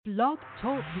Blog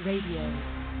Talk Radio.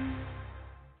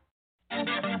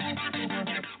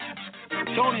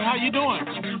 Tony, how you doing?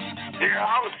 Yeah,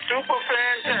 I'm super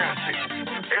fantastic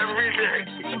every day.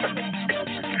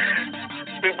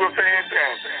 Super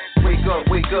fantastic.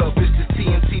 Wake up, it's the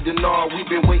TNT Denard. We've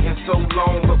been waiting so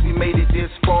long, but we made it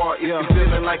this far. If you're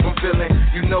feeling like I'm feeling,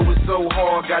 you know it's so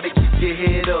hard. Gotta keep your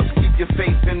head up, keep your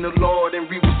faith in the Lord, and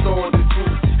restore the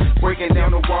truth. Breaking down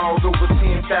the walls, over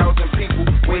 10,000 people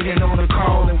waiting on the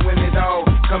call, and when it all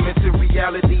coming to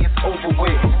reality, it's over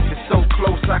with. It's so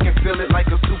close, I can feel it like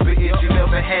a super hit. You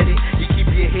never had it, you keep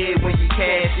your head when you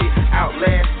cash it.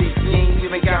 Outlast it, you ain't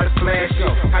even gotta flash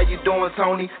it. How you doing,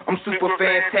 Tony? I'm super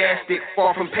fantastic,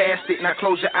 far from past it. Now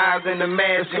close your eyes and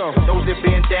imagine those that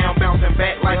been down, bouncing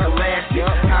back like elastic.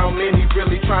 How many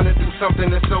really trying to do something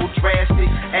that's so drastic?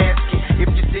 Ask it if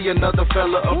you see another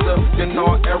fella of the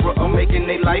Denard era of making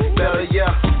their life better,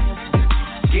 yeah.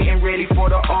 Getting ready for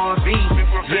the RV,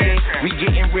 yeah. We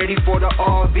getting ready for the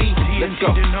RV. Let's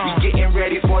go. We getting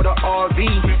ready for the RV,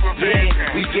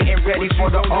 yeah. We getting ready for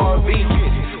the RV.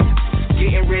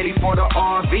 Getting ready for the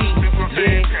RV,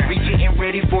 yeah. We getting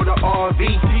ready for the RV.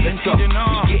 Let's go.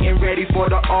 We getting ready for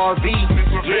the RV,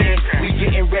 yeah. We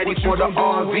getting ready for the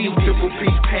RV. Triple P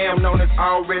Pam known as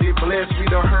already blessed. We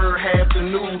done heard half the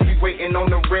news. We waiting on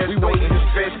the rest. We waiting to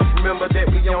stretch. Remember that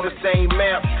we on the same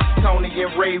map. Tony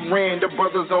and Ray Rand, the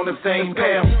brothers on the same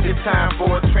path. It's time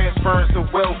for a transference of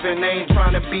wealth, and I ain't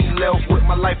trying to be left with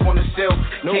my life on the shelf.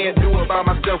 Can't do it by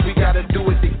myself, we gotta do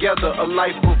it together. A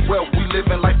life of wealth, we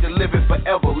living life to live it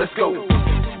forever. Let's go.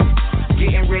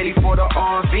 Getting ready for the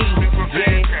RV,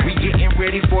 yeah. We getting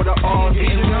ready for the RV.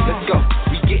 Let's go.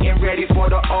 We getting ready for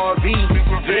the RV,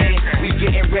 yeah. We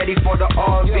getting ready for the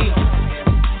RV.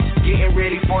 Getting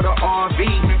ready for the RV,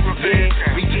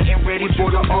 yeah. We getting ready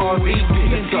for the RV.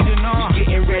 Let's go. We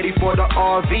getting ready for the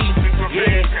RV,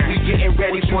 yeah. We getting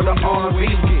ready for the RV.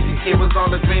 It was all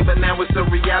a dream, but now it's a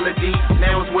reality.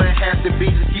 Now it's where it has to be.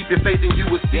 Just keep your faith and you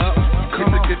will see.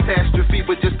 It's a catastrophe,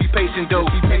 but just be patient, though.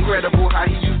 Incredible how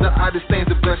he used the oddest things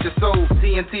to bless your soul.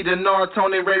 TNT, Denard,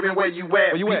 Tony, Raven, where you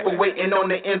at? People waiting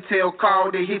on the intel call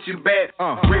to hit you back.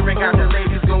 Raven got the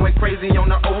ladies going crazy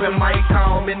on the open mic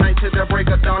call. Midnight to the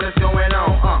break of dawn, it's going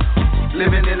on.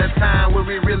 Living in a time where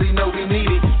we really know we need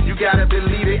it. You gotta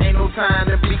believe it, ain't no time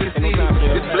to be conceited.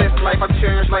 This blessed life I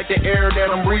cherish like the air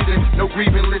that I'm breathing. No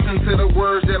grieving, listen to the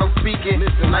words that I'm speaking.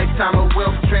 Lifetime of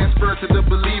wealth transfer to the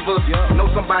believers.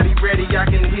 Know somebody ready, I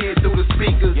can hear it through the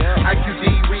speakers. IQD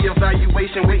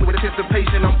reevaluation, waiting with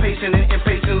anticipation. I'm patient and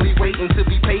impatiently waiting to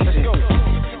be patient.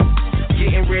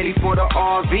 Getting ready for the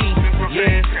RV,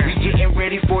 yeah. We getting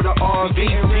ready for the RV.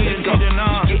 Let's go.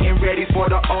 We getting ready for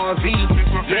the RV,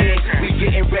 yeah. We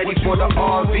getting ready for the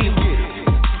RV.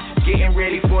 Getting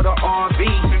ready for the RV,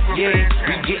 yeah.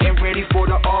 We getting ready for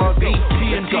the RV.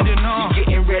 Let's go. We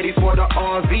getting ready for the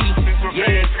RV,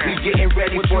 yeah. We getting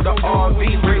ready for the RV.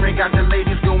 Ray got the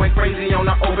ladies going crazy on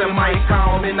the open mic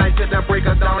call. Midnight to the break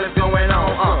of dawn is going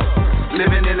on.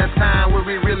 Living in a time where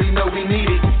we really know we need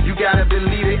it. You gotta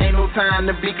believe it, ain't no time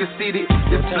to be conceited.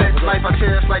 This blessed life I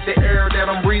cherish like the air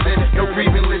that I'm breathing. No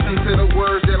grieving, listen to the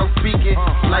words that I'm speaking.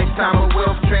 Lifetime of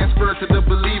wealth transfer to the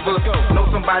believer. Know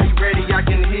somebody ready, I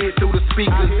can hear it through the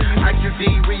speakers.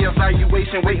 IQD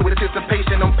reevaluation, waiting with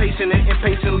anticipation. I'm patient and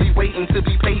impatiently waiting to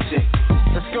be patient.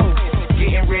 Let's go.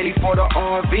 Getting ready for the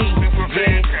RV,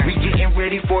 yeah. We getting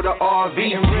ready for the RV.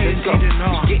 Let's go.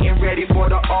 We getting ready for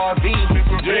the RV,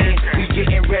 yeah. We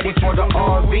getting ready for the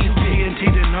RV.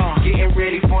 Getting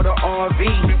ready for the RV,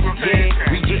 yeah.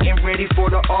 We getting ready for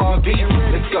the RV.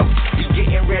 Let's go. We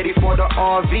getting ready for the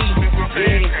RV,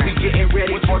 yeah. We getting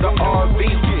ready for the RV.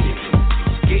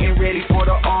 Getting ready for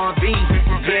the RV,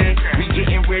 yeah. We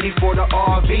getting ready for the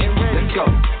RV. Let's go.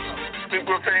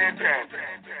 Super fantastic.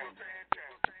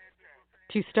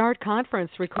 To start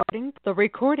conference recording, the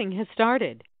recording has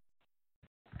started.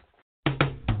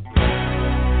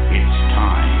 It's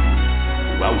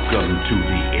time. Welcome to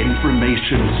the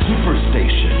Information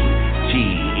Superstation,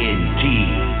 TNT,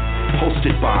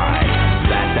 hosted by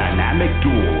that dynamic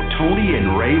duo, Tony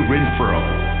and Ray Renfro.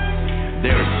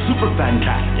 They're super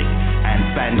fantastic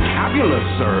and fantabulous,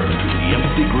 sir, to the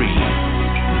nth degree,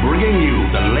 bringing you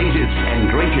the latest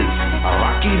and greatest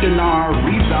Iraqi dinar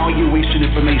revaluation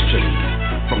information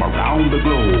from around the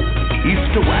globe, east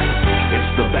to west.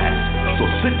 It's the best. So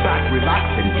sit back, relax,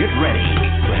 and get ready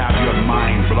to have your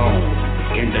mind blown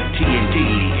in the TNT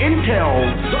Intel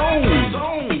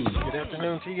Zone. Good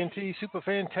afternoon, TNT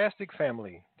Superfantastic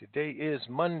family. Today is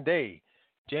Monday,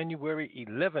 January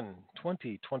 11,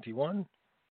 2021.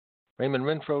 Raymond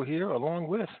Renfro here, along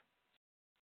with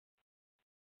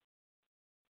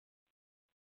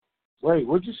Wait,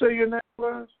 what'd you say your name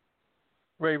was?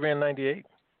 Ray ran 98.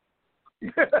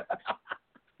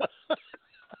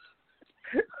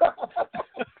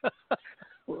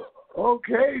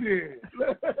 Okay then.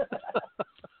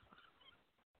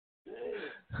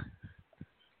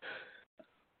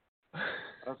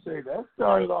 I say that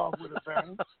started off with a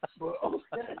bang, but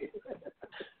okay.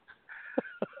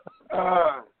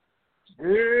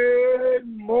 Good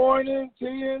morning,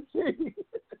 TNT.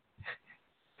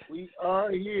 We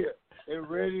are here and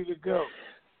ready to go.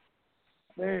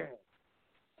 Man,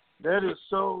 that is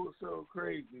so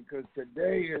crazy because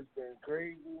today has been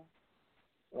crazy.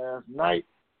 Last night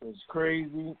was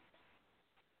crazy.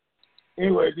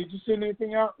 Anyway, did you send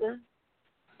anything out there?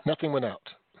 Nothing went out.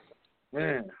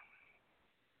 Man.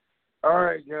 All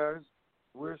right, guys.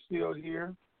 We're still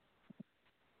here.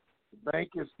 The bank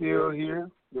is still here.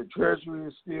 The Treasury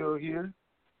is still here.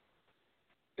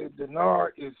 The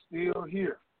dinar is still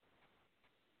here.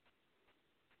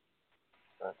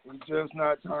 We're just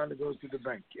not trying to go to the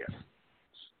bank yet.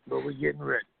 But we're getting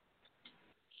ready.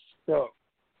 So,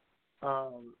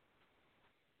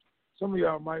 some of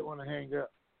y'all might want to hang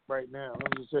up right now.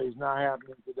 Let me just say it's not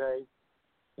happening today,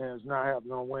 and it's not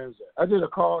happening on Wednesday. I did a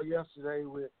call yesterday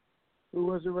with, who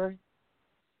was it, Ray?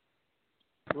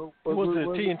 It was the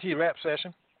TNT rap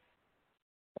session.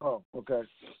 Oh, okay.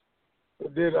 I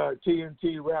did a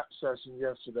TNT rap session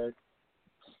yesterday,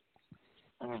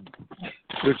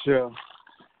 which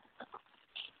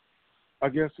I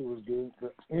guess it was good.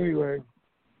 But anyway,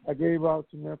 I gave out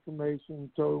some information,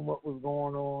 told them what was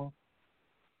going on.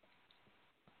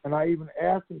 And I even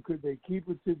asked them, could they keep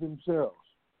it to themselves?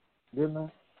 Didn't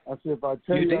I? I said, if I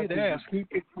tell you, I could keep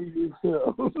it to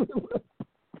yourselves.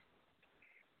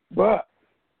 But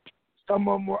some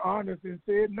of them were honest and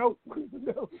said no.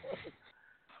 No.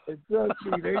 And trust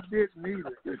me, they didn't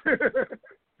either.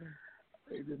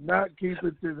 They did not keep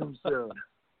it to themselves.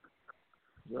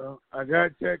 So I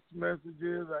got text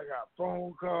messages, I got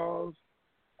phone calls,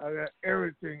 I got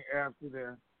everything after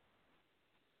that.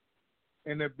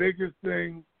 And the biggest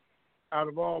thing out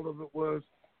of all of it was,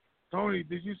 Tony,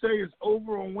 did you say it's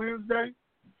over on Wednesday?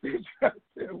 I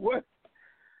said, what?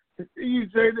 You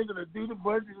say they're going to do the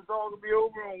budget, it's all going to be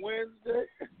over on Wednesday?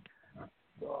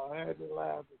 So I had to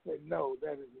laugh and say, no,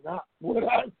 that is not what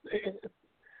I said.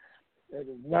 That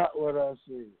is not what I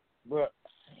said. But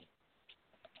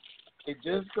it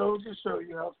just goes to show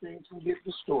you how things can get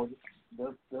distorted.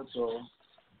 That's all.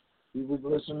 You would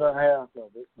listen to half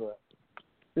of it, but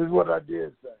this is what I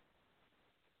did say.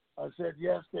 I said,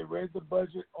 yes, they read the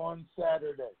budget on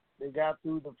Saturday. They got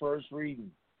through the first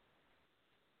reading.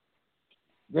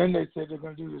 Then they said they're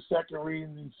going to do the second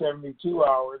reading in 72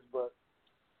 hours, but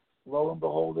lo and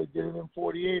behold, they did it in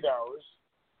 48 hours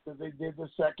because they did the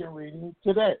second reading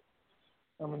today.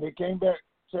 I mean, they came back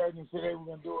Saturday and said they were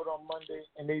going to do it on Monday,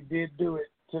 and they did do it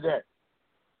today.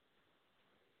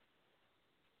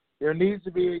 There needs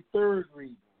to be a third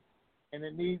reading, and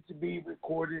it needs to be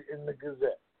recorded in the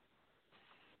Gazette.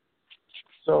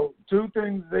 So, two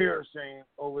things they are saying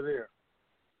over there.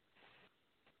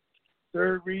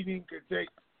 Third reading could take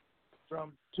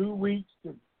from 2 weeks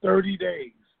to 30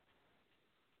 days.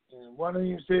 And one of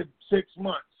them said 6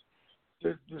 months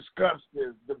to discuss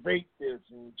this, debate this,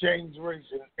 and change race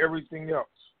and everything else,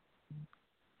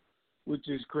 which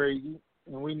is crazy.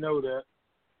 And we know that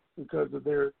because of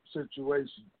their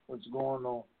situation, what's going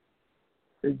on.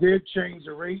 They did change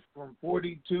the rate from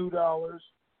 $42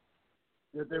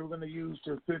 that they were going to use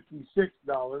to $56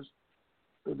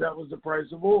 because that was the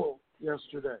price of oil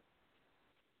yesterday.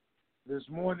 This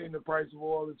morning, the price of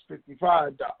oil is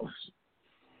 $55.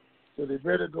 So they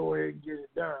better go ahead and get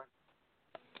it done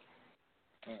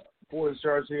before it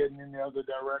starts heading in the other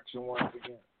direction once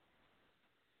again.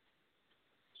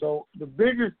 So the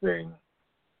biggest thing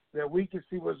that we can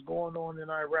see what's going on in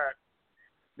Iraq,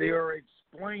 they are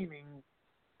explaining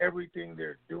everything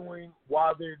they're doing,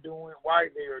 why they are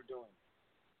doing.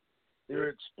 They're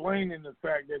explaining the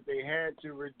fact that they had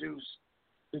to reduce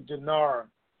the dinar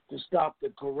to stop the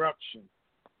corruption,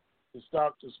 to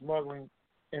stop the smuggling,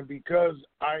 and because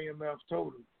IMF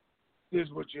told them, this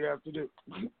is what you have to do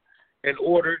in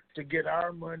order to get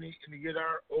our money and to get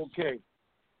our okay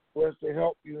for us to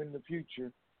help you in the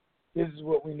future. This is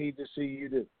what we need to see you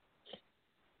do.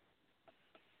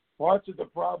 Parts of the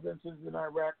provinces in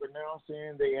Iraq are now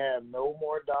saying they have no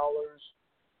more dollars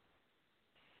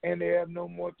and they have no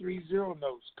more 30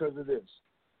 notes because of this.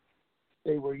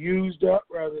 They were used up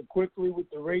rather quickly with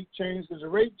the rate change because the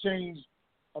rate change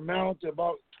amounted to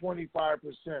about 25%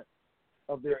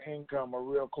 of their income or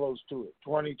real close to it,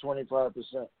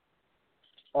 20-25%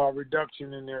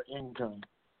 reduction in their income.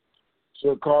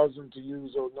 So it causes them to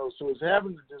use those notes. So it's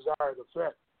having the desired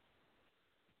effect.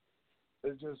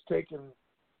 It's just taking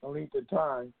a length of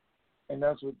time, and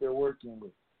that's what they're working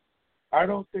with. I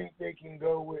don't think they can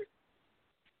go with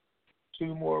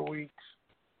 2 more weeks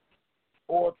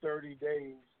or 30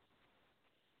 days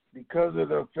because of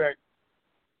the effect.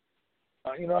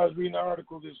 I was reading an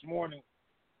article this morning,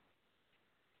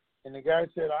 and the guy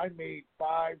said, I made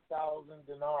 5,000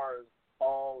 dinars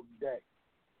all day.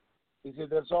 He said,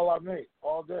 that's all I made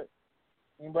all day.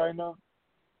 Anybody know?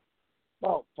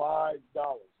 About $5,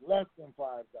 less than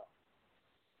 $5.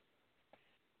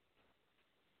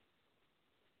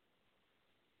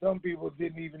 Some people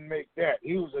didn't even make that.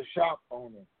 He was a shop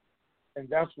owner, and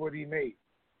that's what he made.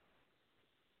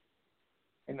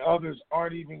 And others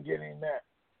aren't even getting that.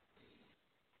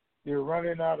 They're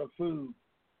running out of food.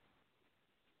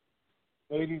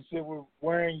 Ladies said we're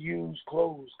wearing used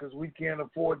clothes because we can't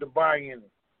afford to buy any.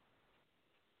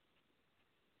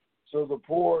 So the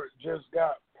poor just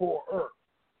got poorer.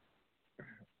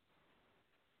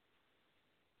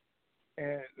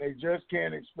 And they just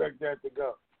can't expect that to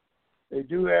go. They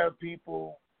do have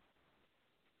people,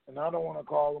 and I don't want to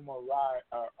call them a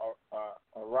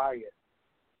riot,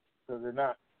 because they're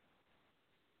not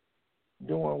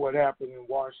doing what happened in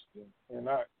Washington. They're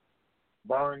not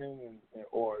burning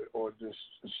or just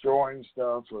destroying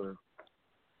stuff or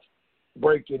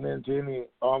breaking into any.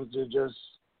 They're just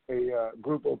a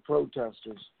group of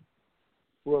protesters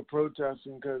who are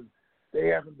protesting because they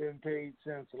haven't been paid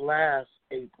since last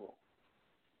April,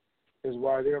 is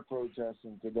why they're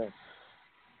protesting today.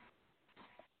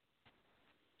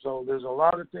 So there's a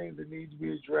lot of things that need to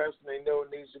be addressed, and they know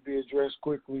it needs to be addressed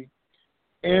quickly.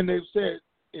 And they've said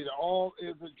it all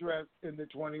is addressed in the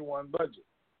 21 budget.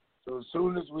 So as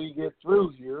soon as we get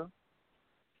through here,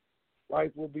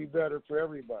 life will be better for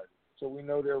everybody. So we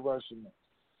know they're rushing it.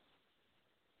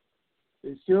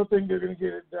 They still think they're going to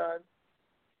get it done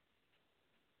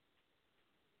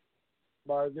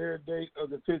by their date of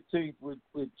the 15th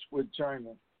with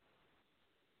China.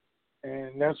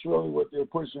 And that's really what they're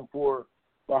pushing for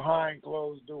behind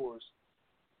closed doors.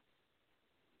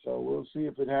 So we'll see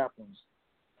if it happens.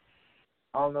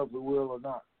 I don't know if it will or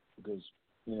not because,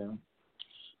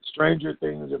 stranger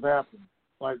things have happened,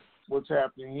 like what's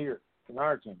happening here in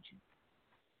our country.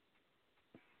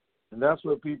 And that's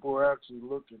what people are actually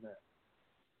looking at.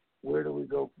 Where do we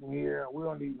go from here? We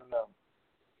don't even know.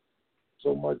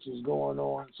 So much is going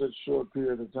on in such a short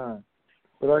period of time.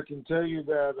 But I can tell you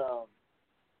that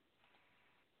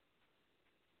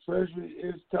Treasury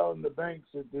is telling the banks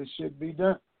that this should be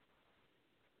done.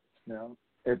 Now,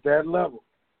 at that level,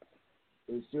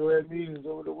 they still had meetings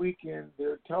over the weekend.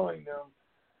 They're telling them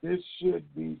this should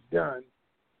be done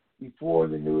before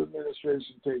the new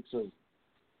administration takes over.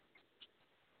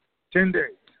 10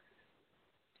 days.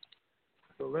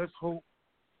 So let's hope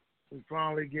we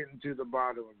finally get into the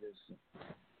bottom of this.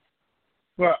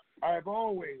 But I've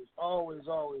always told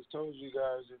you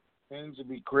guys that things would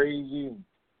be crazy and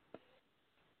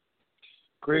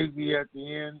crazy at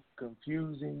the end,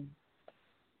 confusing.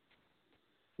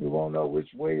 We won't know which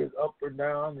way is up or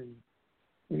down. And,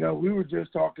 we were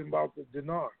just talking about the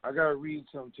dinar. I got to read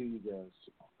something to you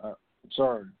guys. I'm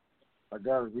sorry. I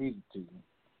got to read it to you.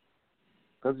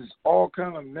 Because it's all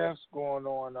kind of mess going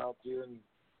on out there. And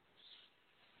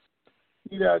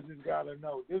you guys just got to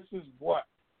know, this is what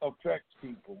affects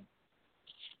people.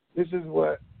 This is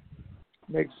what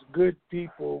makes good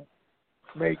people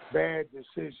make bad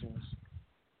decisions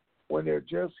when they're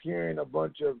just hearing a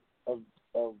bunch of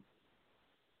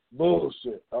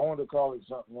bullshit. I want to call it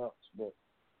something else, but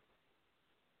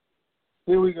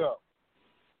here we go.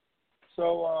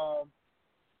 So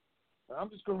I'm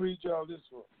just going to read y'all this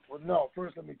one. Well, no,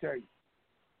 first let me tell you.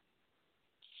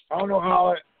 I don't know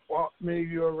how many of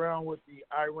you are around with the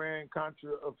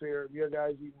Iran-Contra affair. If you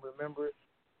guys even remember it,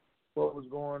 what was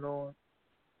going on.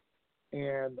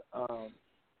 And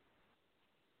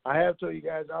I have told you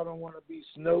guys I don't want to be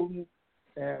Snowden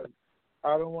and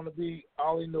I don't want to be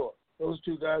Ollie North. Those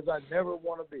two guys I never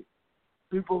want to be.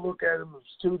 People look at them as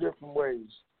two different ways.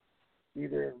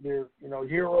 Either they're,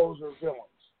 heroes or villains.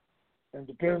 And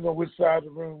depending on which side of the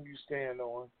room you stand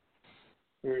on,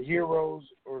 they're heroes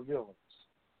or villains.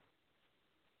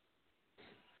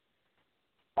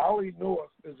 Ollie North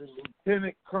is a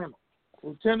lieutenant colonel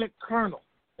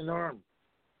in the Army.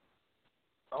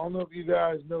 I don't know if you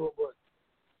guys know it, but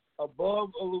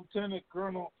above a lieutenant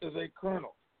colonel is a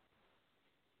colonel.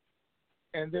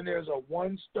 And then there's a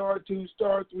 1-star,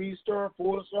 2-star, 3-star,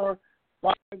 4-star,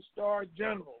 5-star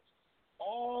generals.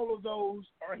 All of those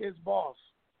are his boss.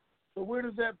 So where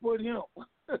does that put him?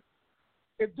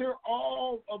 If they're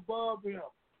all above him,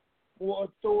 more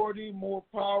authority, more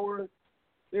power.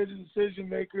 They're the decision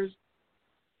makers.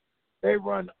 They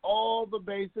run all the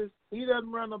bases. He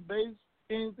doesn't run a base,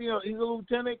 anything else. He's a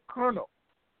lieutenant colonel.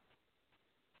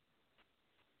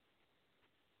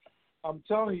 I'm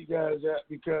telling you guys that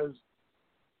because,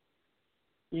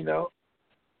 you know,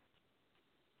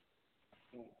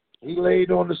 he laid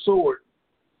on the sword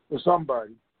for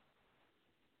somebody,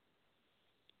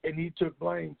 and he took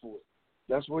blame for it.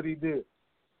 That's what he did.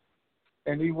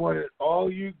 And he wanted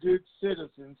all you good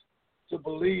citizens to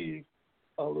believe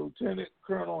a lieutenant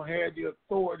colonel had the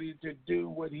authority to do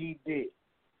what he did,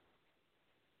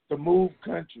 to move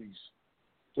countries,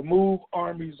 to move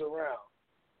armies around,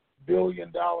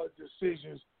 billion-dollar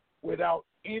decisions without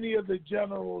any of the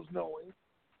generals knowing,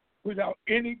 without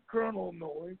any colonel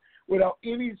knowing, without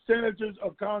any senators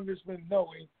or congressmen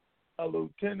knowing. A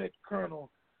lieutenant colonel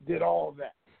did all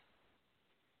that.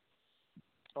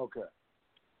 Okay.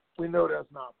 We know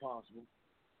that's not possible.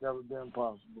 Never been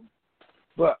possible.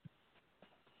 But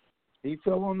he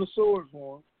fell on the sword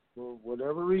for him for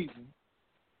whatever reason.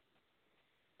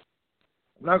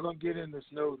 I'm not going to get into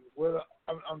Snowden. Well,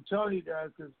 I'm telling you guys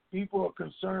because people are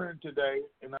concerned today,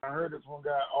 and I heard it from a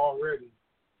guy already,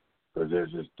 because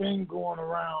there's this thing going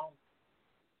around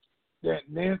that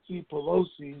Nancy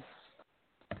Pelosi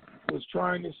was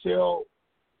trying to sell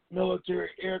military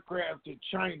aircraft to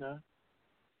China,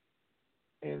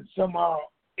 and somehow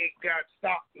it got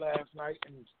stopped last night,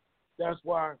 and that's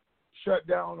why shut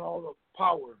down all the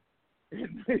power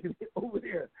over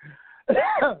there.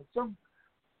 Some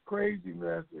crazy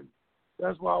mess, and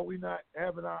that's why we're not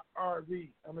having our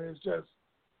RV. I mean,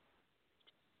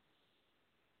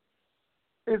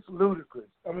 it's ludicrous.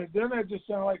 I mean, doesn't that just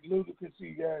sound like ludicrous to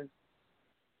you guys?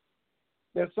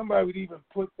 That somebody would even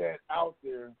put that out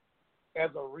there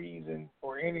as a reason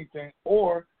or anything,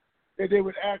 or that they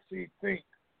would actually think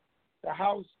the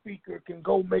House Speaker can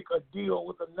go make a deal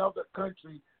with another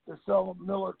country to sell them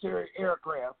military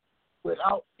aircraft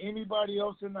without anybody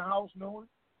else in the House knowing,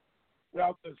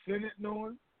 without the Senate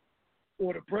knowing,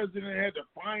 or the President had to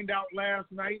find out last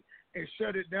night and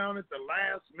shut it down at the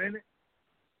last minute.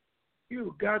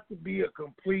 You've got to be a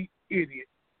complete idiot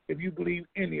if you believe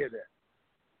any of that.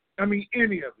 I mean,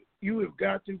 any of it. You have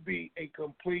got to be a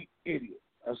complete idiot.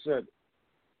 I said it.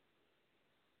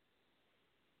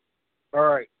 All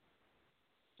right.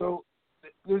 So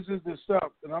this is the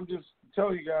stuff, and I'm just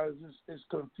telling you guys, it's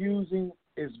confusing,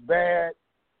 it's bad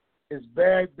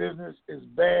business, it's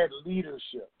bad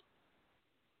leadership.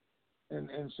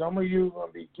 And some of you are going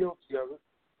to be guilty of it,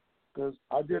 because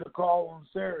I did a call on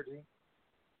Saturday,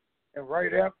 and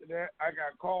right after that, I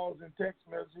got calls and text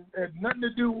messages. It had nothing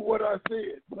to do with what I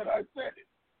said, but I said it.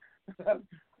 I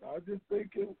was just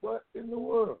thinking, what in the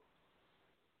world?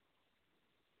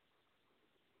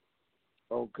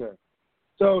 Okay.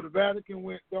 So the Vatican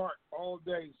went dark all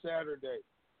day Saturday.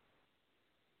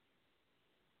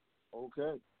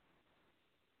 Okay.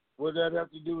 What does that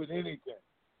have to do with anything?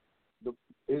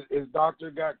 His doctor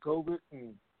got COVID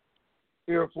and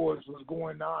Air Force was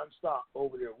going nonstop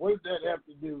over there. What does that have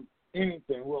to do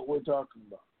anything what we're talking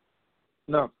about?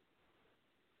 Nothing.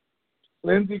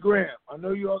 Lindsey Graham, I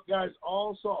know you guys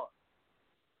all saw it.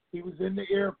 He was in the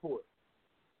airport.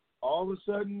 All of a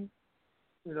sudden,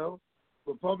 you know,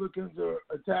 Republicans are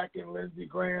attacking Lindsey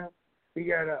Graham. He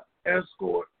got an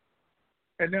escort,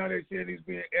 and now they're saying he's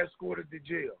being escorted to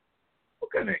jail.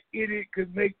 What kind of idiot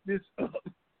could make this up?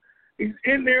 He's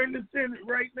in there in the Senate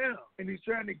right now, and he's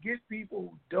trying to get people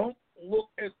who don't look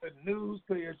at the news,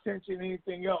 pay attention to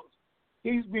anything else.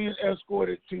 He's being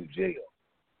escorted to jail.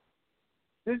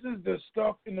 This is the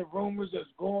stuff in the rumors that's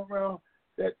going around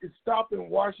that is stopping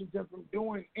Washington from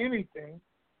doing anything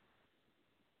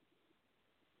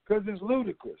because it's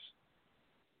ludicrous.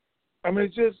 I mean,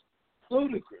 it's just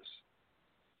ludicrous.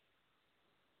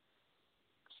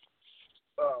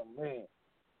 Oh, man.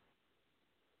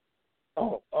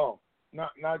 Oh,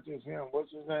 not just him.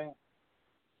 What's his name?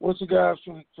 What's the guy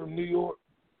from New York?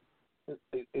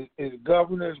 His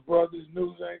governor's brother's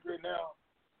news anchor now.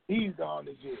 He's gone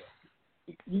to jail.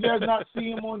 You guys not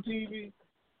see him on TV?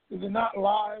 Is it not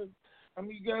live? I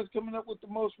mean, you guys coming up with the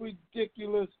most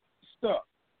ridiculous stuff.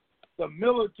 The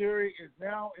military is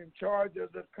now in charge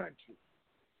of the country.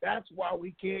 That's why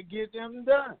we can't get them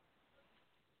done.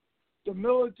 The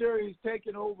military is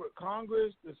taking over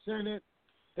Congress, the Senate.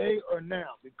 They are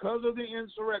now, because of the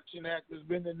Insurrection Act that's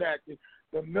been enacted,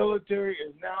 the military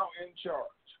is now in charge.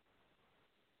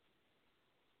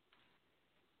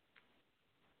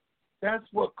 That's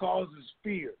what causes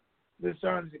fear,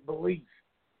 dishonest belief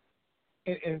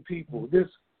in people. This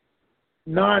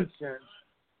nonsense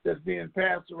that's being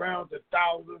passed around to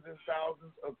thousands and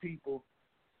thousands of people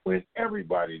when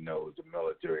everybody knows the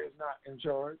military is not in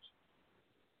charge.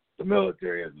 The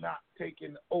military is not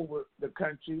taking over the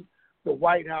country. The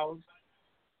White House,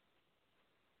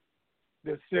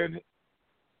 the Senate,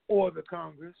 or the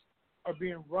Congress are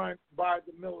being run by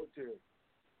the military.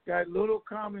 Got little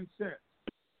common sense.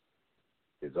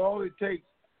 It's all it takes.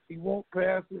 He won't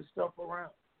pass this stuff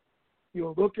around.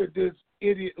 You'll look at this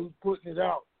idiot who's putting it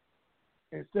out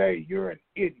and say, you're an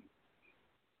idiot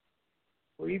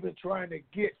for even trying to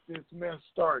get this mess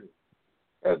started.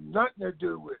 It has nothing to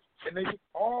do with it. And they get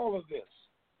all of this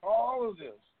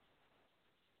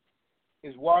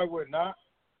is why we're not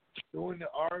doing the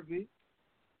RV.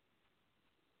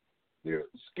 They're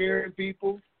scaring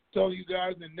people, telling you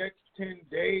guys in the next 10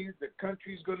 days the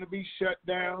country's going to be shut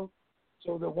down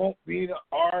so there won't be the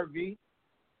RV.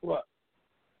 What?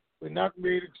 We're not going to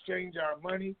be able to exchange our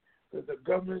money because the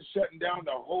government's shutting down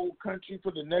the whole country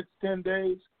for the next 10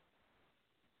 days?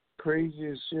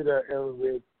 Craziest shit I ever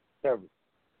read, ever.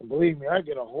 And believe me, I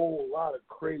get a whole lot of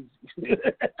crazy.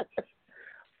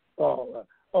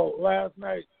 Last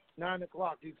night, 9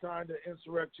 o'clock, he signed the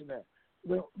Insurrection Act.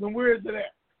 Then where is it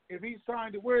at? If he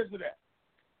signed it, where is it at?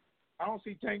 I don't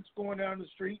see tanks going down the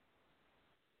street.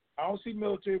 I don't see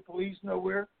military police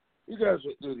nowhere. You guys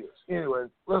should do this. Anyway,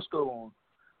 let's go on.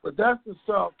 But that's the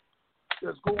stuff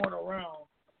that's going around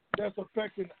that's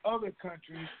affecting other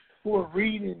countries who are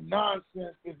reading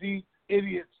nonsense that these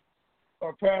idiots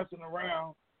are passing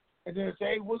around and then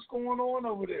say, hey, what's going on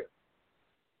over there?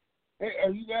 Hey,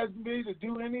 are you guys ready to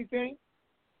do anything?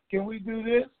 Can we do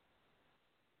this?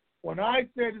 When I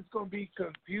said it's going to be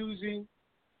confusing,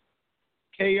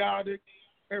 chaotic,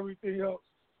 everything else,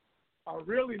 I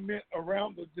really meant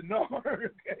around the dinar,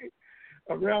 okay?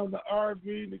 Around the RV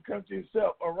and the country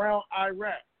itself, around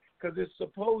Iraq, because it's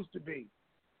supposed to be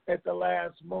at the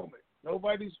last moment.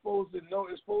 Nobody's supposed to know.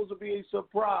 It's supposed to be a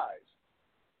surprise.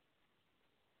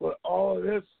 But all of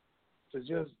this is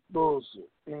just bullshit.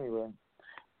 Anyway,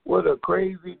 what a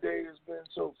crazy day it's been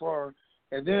so far.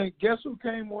 And then guess who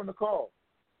came on the call?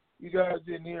 You guys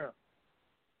didn't hear him.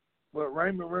 But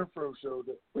Raymond Renfro showed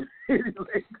up.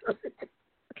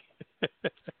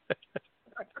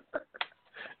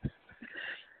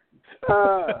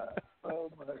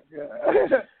 Oh, my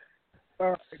God. All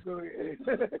right, go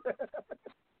ahead.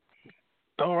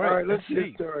 All right, let's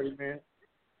get started, man.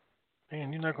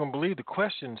 Man, you're not going to believe the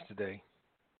questions today.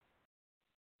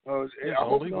 Oh, There's I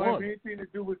hope only it don't one. have anything to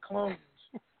do with clones.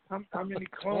 How many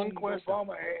clones Obama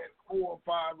had? 4 or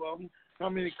 5 of them. How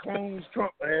many clones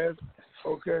Trump has?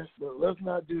 Okay, but let's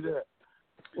not do that.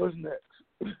 What's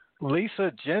next?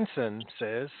 Lisa Jensen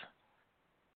says,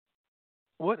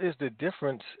 what is the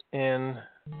difference in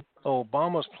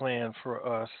Obama's plan for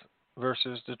us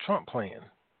versus the Trump plan?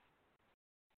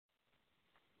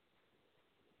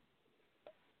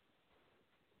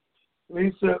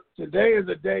 Lisa, today is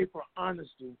a day for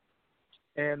honesty,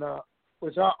 and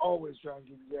which I always try and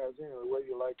give you guys anyway, whether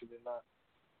you like it or not.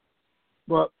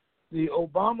 But the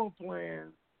Obama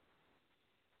plan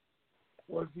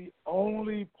was the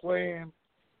only plan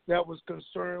that was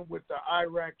concerned with the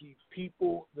Iraqi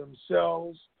people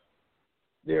themselves,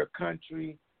 their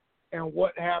country, and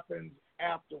what happens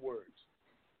afterwards,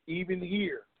 even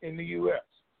here in the U.S.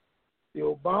 The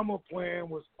Obama plan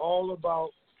was all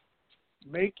about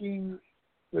making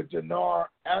the dinar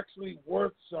actually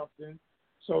worth something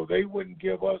so they wouldn't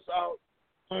give us out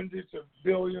hundreds of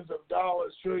billions of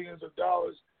dollars, trillions of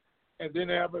dollars, and then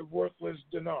have a worthless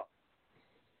dinar.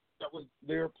 That was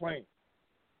their plan.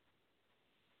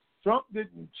 Trump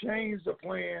didn't change the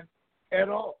plan at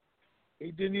all.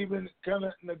 He didn't even kind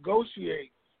of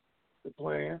negotiate the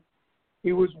plan.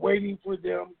 He was waiting for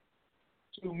them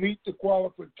to meet the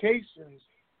qualifications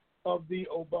of the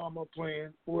Obama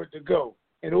plan for it to go.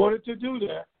 In order to do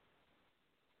that,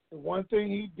 the one thing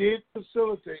he did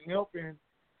facilitate and help in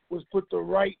was put the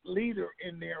right leader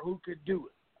in there who could do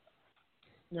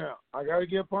it. Now, I got to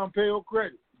give Pompeo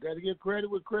credit. Got to give credit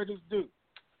where credit's due.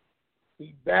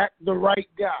 He backed the right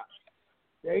guy.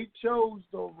 They chose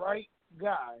the right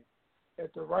guy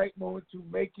at the right moment to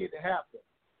make it happen,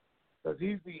 because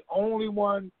he's the only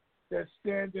one that's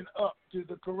standing up to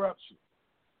the corruption.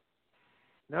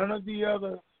 None of the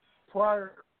other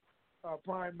prior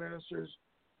prime ministers,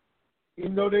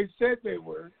 even though they said they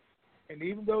were, and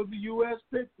even though the U.S.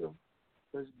 picked them,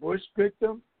 because Bush picked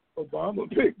them, Obama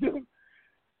picked them,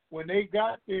 when they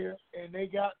got there and they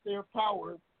got their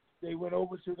power, they went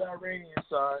over to the Iranian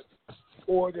side,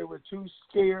 or they were too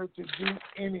scared to do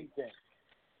anything.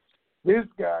 This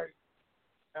guy,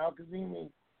 Al-Kazemi,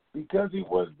 because he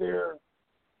was their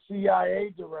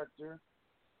CIA director,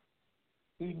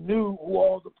 he knew who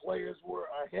all the players were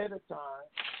ahead of time,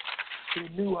 who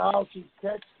knew how to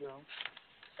catch them,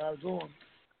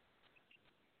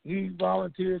 he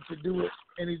volunteered to do it,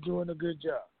 and he's doing a good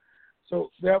job. So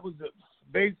that was the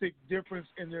basic difference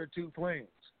in their two plans.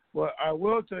 But I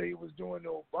will tell you, it was during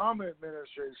the Obama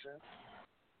administration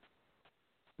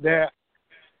that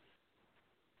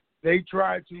they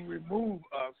tried to remove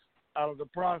us out of the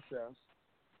process.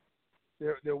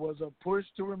 There was a push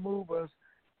to remove us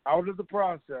out of the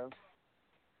process.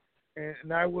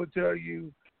 And I will tell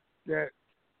you that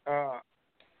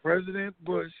President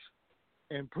Bush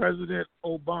and President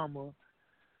Obama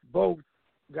both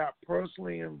got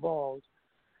personally involved,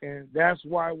 and that's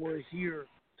why we're here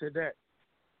today.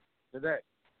 I got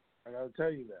to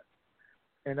tell you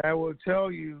that. And I will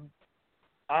tell you,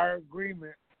 our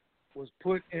agreement was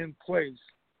put in place.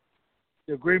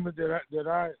 The agreement that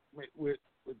I made with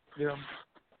them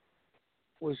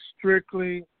was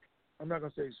strictly, I'm not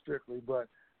going to say strictly, but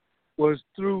was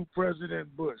through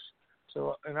President Bush.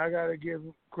 So, and I got to give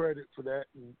him credit for that.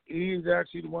 And he's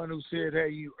actually the one who said, hey,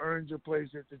 you earned your place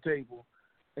at the table,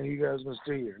 and you guys must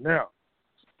stay here. Now,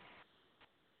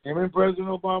 him and President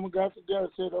Obama got together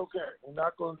and said, okay, we're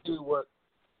not going to do what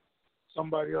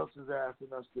somebody else is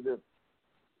asking us to do.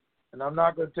 And I'm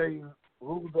not going to tell you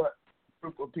who that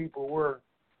group of people were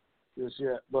just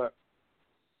yet, but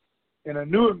in a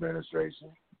new administration,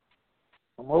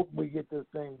 I'm hoping we get this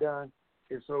thing done.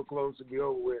 It's so close to be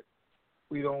over with,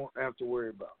 we don't have to worry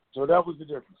about it. So that was the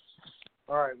difference.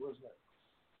 All right, what's next?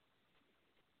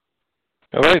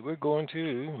 All right, we're going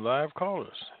to live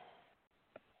callers.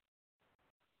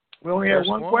 We only had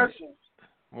one question.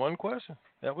 One question.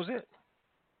 That was it.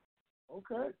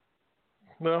 Okay.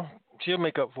 Well, she'll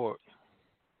make up for it.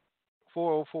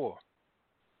 404.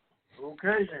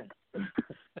 Okay, then.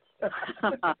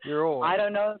 You're on. I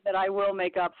don't know that I will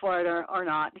make up for it or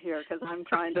not here because I'm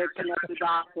trying to connect the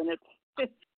dots, and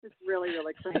it's really,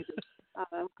 really crazy.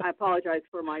 I apologize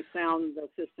for my sound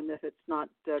system if it's not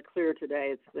clear today.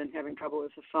 It's been having trouble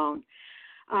with the phone.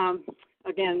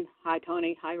 Again, hi,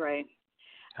 Tony. Hi, Ray.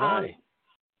 Hi.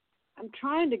 I'm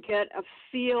trying to get a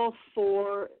feel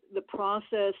for the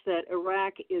process that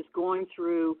Iraq is going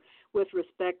through with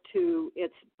respect to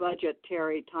its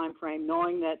budgetary time frame,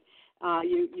 knowing that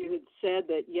you had said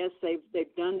that, yes,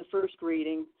 they've done the first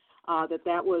reading,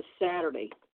 that was Saturday,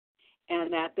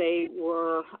 and that they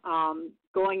were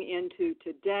going into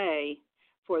today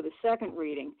for the second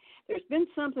reading. There's been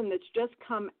something that's just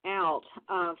come out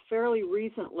fairly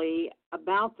recently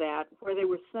about that, where they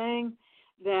were saying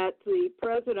that the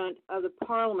president of the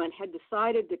parliament had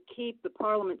decided to keep the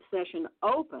parliament session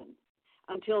open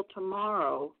until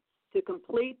tomorrow to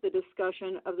complete the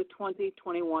discussion of the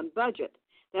 2021 budget.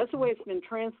 That's the way it's been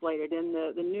translated in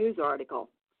the news article.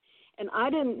 And I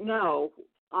didn't know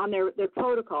on their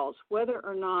protocols whether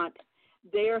or not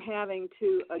they are having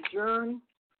to adjourn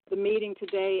the meeting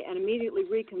today and immediately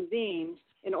reconvene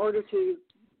in order to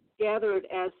gather it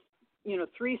as,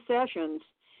 three sessions,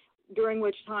 during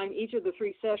which time each of the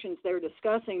three sessions they're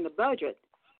discussing the budget.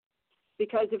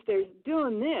 Because if they're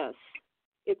doing this,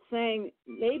 it's saying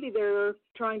maybe they're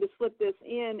trying to slip this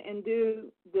in and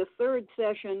do the third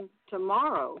session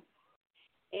tomorrow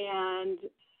and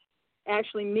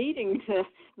actually meeting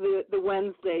the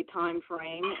Wednesday time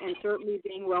frame and certainly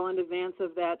being well in advance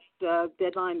of that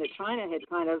deadline that China had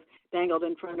kind of dangled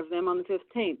in front of them on the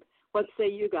 15th. What say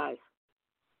you guys?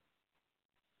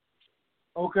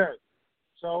 Okay.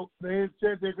 So they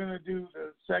said they're going to do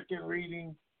the second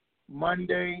reading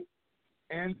Monday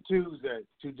and Tuesday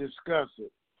to discuss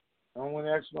it. I don't want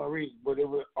to ask my reading, but they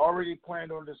were already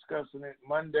planned on discussing it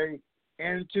Monday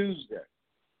and Tuesday.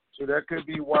 So that could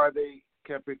be why they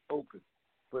kept it open.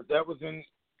 But that was in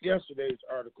yesterday's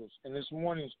articles and this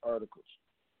morning's articles.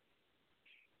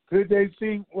 Could they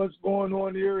see what's going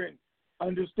on here and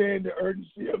understand the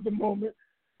urgency of the moment?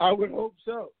 I would hope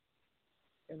so.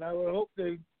 And I would hope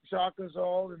they shock us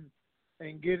all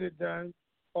and get it done.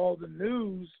 All the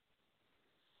news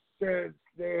says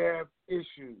they have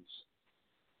issues.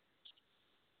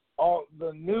 All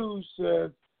the news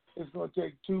says it's going to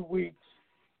take 2 weeks,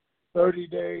 30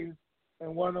 days,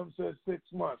 and one of them says 6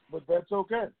 months. But that's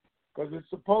okay because it's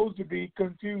supposed to be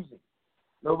confusing.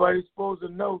 Nobody's supposed to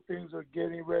know things are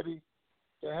getting ready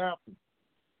to happen.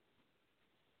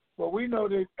 But we know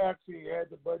they've actually had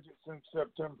the budget since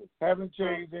September. Haven't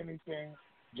changed anything,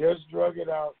 just drug it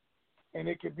out, and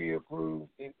it could be approved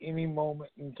in any moment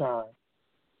in time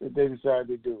if they decide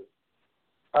to do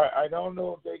it. I don't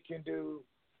know if they can do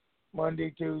Monday,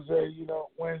 Tuesday,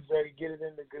 Wednesday, get it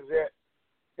in the Gazette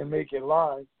and make it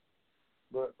live,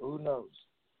 but who knows?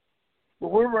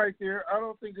 But we're right there. I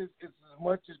don't think it's as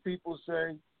much as people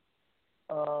say.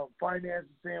 finance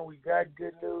is saying we got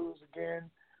good news again.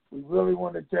 We really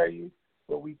want to tell you,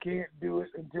 but we can't do it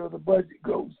until the budget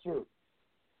goes through.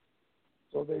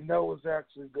 So they know it's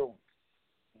actually going.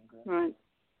 Okay. Right.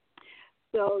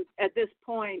 So at this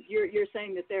point, you're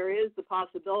saying that there is the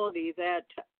possibility that,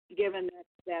 given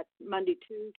that Monday,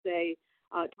 Tuesday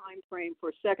time frame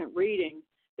for second reading,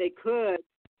 they could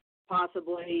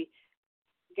possibly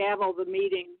gavel the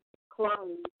meeting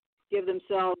closed, give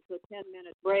themselves a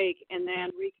 10-minute break, and then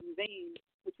reconvene,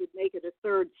 which would make it a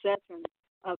third session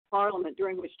of Parliament,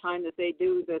 during which time that they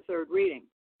do the third reading.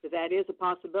 So that is a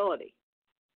possibility,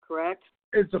 correct?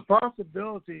 It's a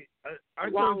possibility. I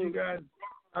told you guys,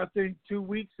 I think 2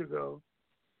 weeks ago,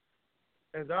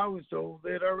 as I was told,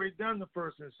 they had already done the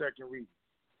first and second reading.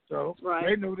 So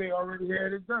They knew they already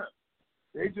had it done.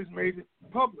 They just made it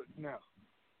public now.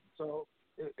 So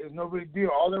it's no big deal.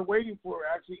 All they're waiting for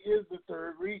actually is the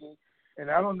third reading. And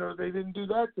I don't know, they didn't do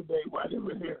that today while they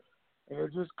were here. And they're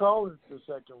just calling it the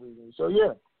second reading. So,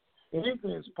 yeah,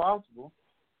 anything is possible.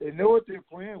 They know what they're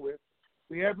playing with.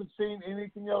 We haven't seen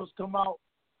anything else come out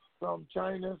from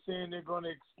China saying they're going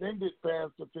to extend it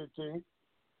past the 15th.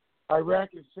 Iraq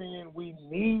is saying we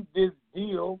need this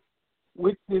deal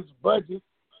with this budget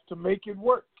to make it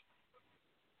work.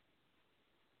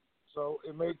 So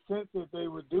it makes sense that they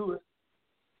would do it.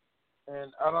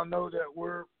 And I don't know that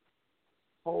we're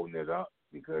holding it up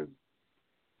because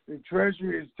the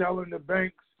Treasury is telling the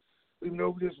banks, even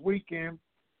over this weekend,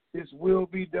 this will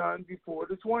be done before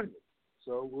the 20th.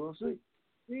 So we'll see.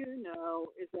 You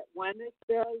know, is that when it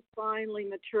does finally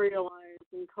materialize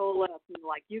and coalesce, and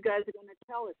like you guys are going to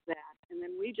tell us that, and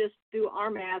then we just do our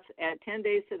math, add 10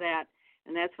 days to that,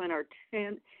 and that's when our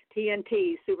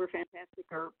TNT Super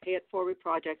Fantastic or Pay It Forward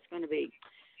project is going to be.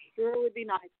 Sure, it would be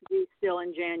nice to be still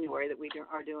in January that we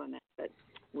are doing that, but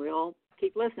we'll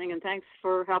keep listening, and thanks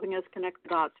for helping us connect the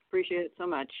dots. Appreciate it so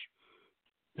much.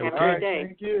 Have a great day.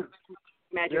 Thank you.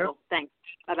 Magical. Yep. Thanks.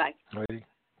 Bye-bye. Alrighty.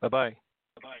 Bye-bye.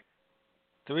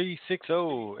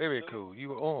 360 area code. You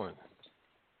were on.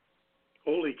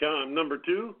 Holy cow, I'm number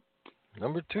 2?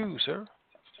 Number 2, sir.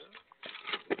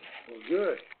 Well,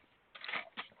 good.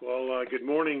 Well, good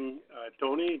morning,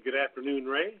 Tony. Good afternoon,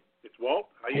 Ray. It's Walt.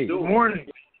 How you doing? Good morning.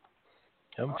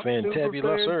 I'm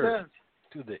fantabulous, sir,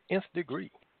 to the nth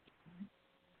degree.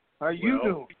 How you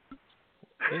doing?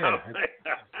 Yeah.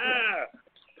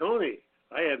 Tony,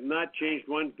 I have not changed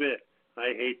one bit.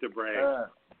 I hate to brag.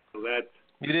 So that's,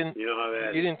 you didn't. You know how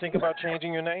that. You didn't think about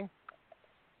changing your name?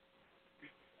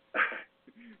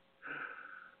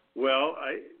 Well,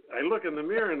 I look in the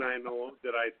mirror and I know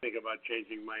that I think about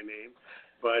changing my name,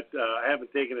 but I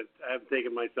haven't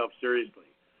taken myself seriously.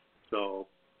 So.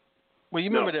 Well, you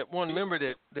remember that one member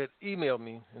that emailed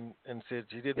me and said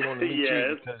she didn't want to meet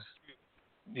you because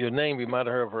your name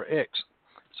reminded her of her ex.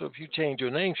 So if you change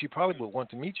your name, she probably would want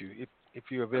to meet you if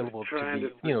you're available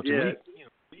to meet.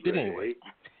 But anyway.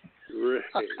 Right.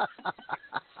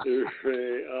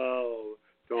 Oh,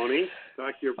 Tony,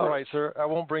 talk to your brother. All right, sir. I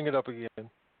won't bring it up again.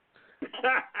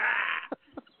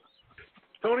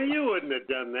 Tony, you wouldn't have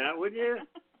done that, would you?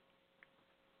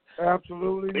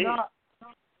 Absolutely not.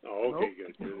 Oh, okay,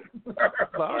 good. Well,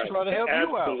 I was trying to help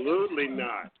you out. Absolutely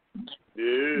not.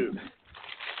 Dude.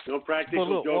 No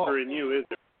practical joker in you, is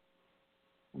there?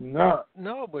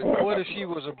 No, but what if she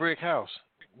was a brick house?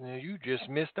 You just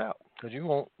missed out because you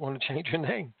won't want to change your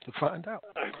name to find out.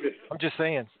 I'm just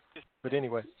saying. But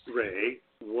anyway. Ray,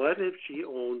 what if she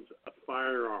owns a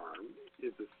firearm,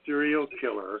 is a serial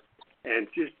killer, and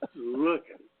just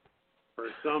looking for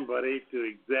somebody to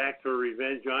exact her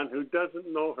revenge on who doesn't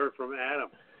know her from Adam?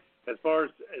 As far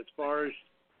as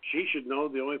she should know,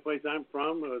 the only place I'm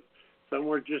from is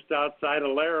somewhere just outside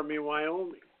of Laramie,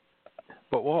 Wyoming.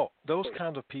 But, Walt, those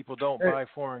kinds of people don't buy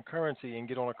foreign currency and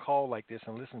get on a call like this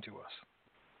and listen to us.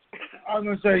 I was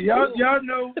going to say, y'all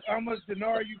know how much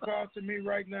dinar you costing me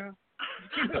right now?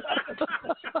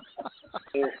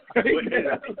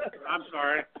 I'm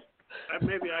sorry.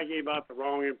 Maybe I gave out the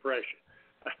wrong impression.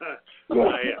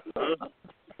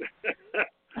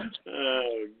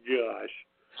 Oh,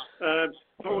 gosh.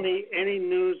 Tony, any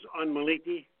news on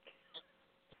Maliki?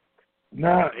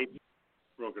 No.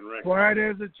 Broken record. Quiet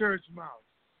as a church mouse.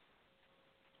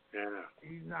 Yeah.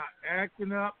 He's not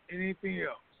acting up anything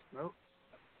else. Nope.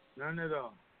 None at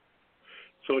all.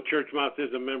 So Church Mouse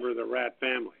is a member of the rat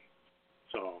family.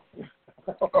 So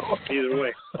either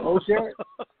way. Okay.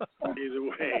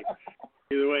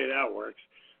 Either way that works.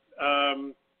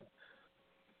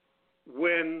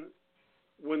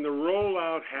 When the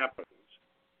rollout happens,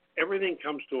 everything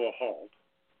comes to a halt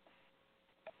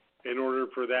in order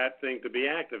for that thing to be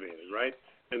activated, right?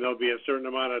 And there'll be a certain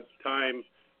amount of time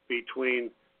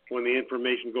between when the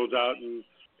information goes out and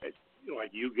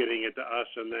like you getting it to us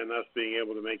and then us being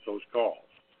able to make those calls.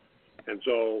 And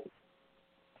so,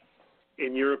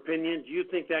 in your opinion, do you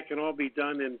think that can all be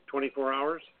done in 24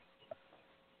 hours?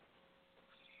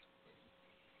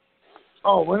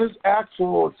 Oh, when it's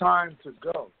actual time to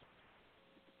go,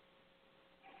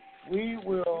 we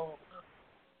will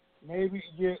maybe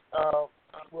get,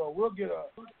 we'll get a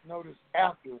notice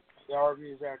after the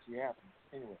RV is actually happening.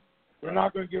 Anyway, they're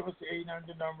not going to give us the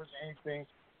 800 numbers or anything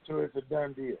until it's a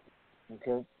done deal.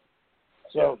 Okay?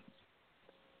 So,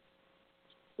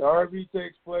 the RV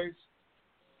takes place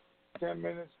 10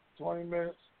 minutes, 20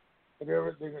 minutes,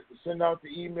 whatever. They send out the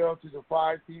email to the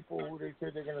 5 people who they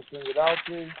said they're going to send it out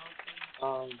to.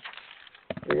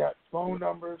 They got phone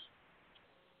numbers,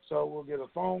 so we'll get a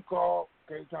phone call.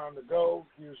 Okay, time to go.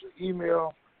 Here's your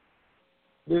email.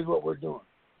 This is what we're doing.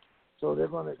 So they're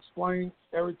going to explain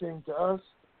everything to us,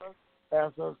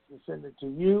 ask us to send it to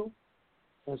you.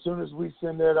 As soon as we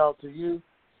send that out to you,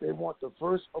 they want the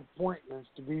first appointments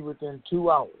to be within 2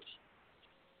 hours.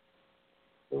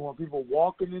 They want people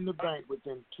walking in the bank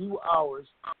within 2 hours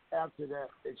after that,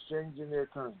 exchanging their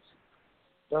currency.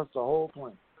 That's the whole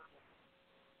plan.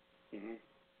 Mm-hmm.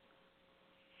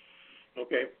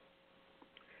 Okay.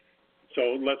 So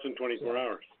less than 24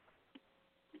 hours,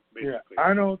 basically. Yeah,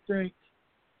 I don't think,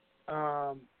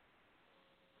 well,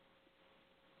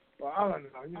 I don't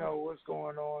know. You know what's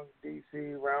going on in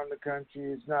D.C., around the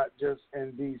country. It's not just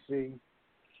in D.C.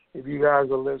 If you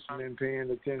guys are listening, paying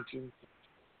attention,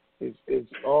 it's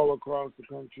all across the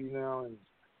country now, and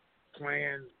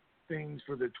plan things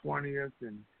for the 20th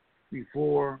and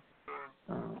before.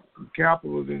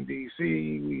 Capitol is in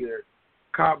D.C. We had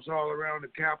cops all around the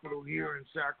Capitol here in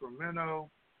Sacramento.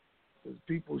 There's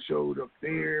people showed up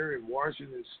there in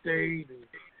Washington State and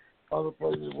other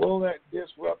places. Will that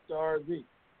disrupt the RV?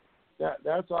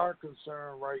 That's our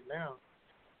concern right now.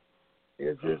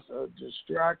 Is this a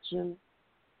distraction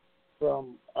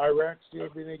from Iraq still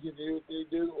being able to do what they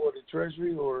do, or the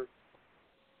Treasury, or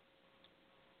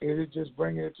is it just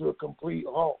bringing it to a complete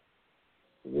halt?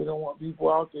 We don't want people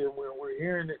out there. We're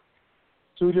hearing it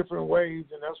 2 different ways,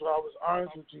 and that's why I was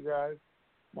honest with you guys.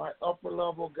 My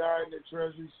upper-level guy in the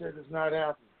Treasury said it's not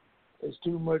happening. There's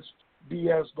too much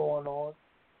BS going on.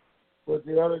 But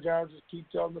the other guys just keep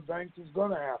telling the banks it's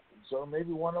going to happen. So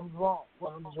maybe one of them's wrong,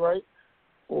 one of them's right,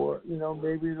 or,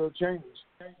 maybe it'll change.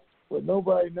 But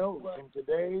nobody knows. From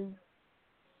today,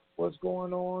 what's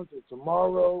going on, to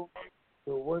tomorrow,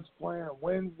 to what's planned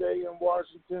Wednesday in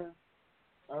Washington.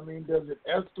 I mean, does it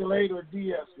escalate or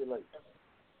de-escalate?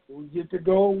 Do we get to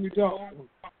go or we don't?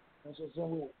 And so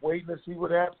we're waiting to see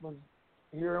what happens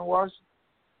here in Washington.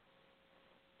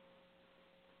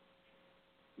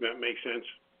 That makes sense.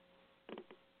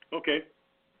 Okay.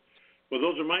 Well,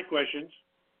 those are my questions.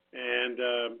 And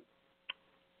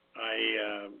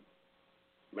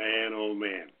man, oh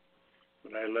man,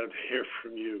 would I love to hear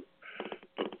from you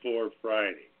before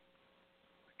Friday.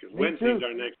 Because Wednesday's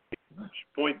our next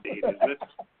point date, isn't it?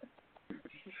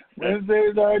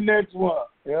 Wednesday's our next one.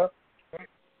 Yep.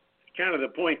 Kind of the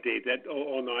point date.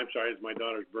 No, I'm sorry. It's my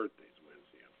daughter's birthday. It's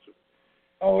Wednesday.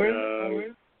 Is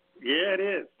it? Yeah, it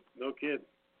is. No kidding.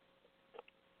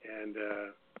 And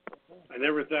I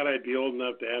never thought I'd be old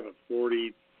enough to have a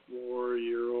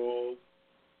 44-year-old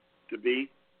to be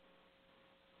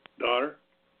daughter.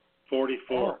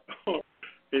 44. Oh.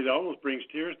 It almost brings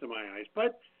tears to my eyes.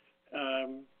 But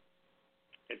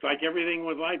it's like everything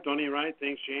with life, Tony, right?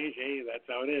 Things change. Hey, that's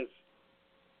how it is.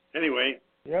 Anyway.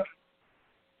 Yep.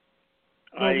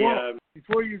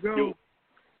 Before you go,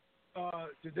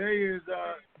 today is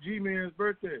G-Man's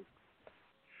birthday.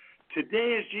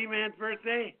 Today is G-Man's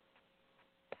birthday?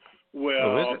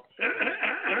 Well,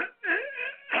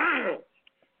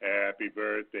 happy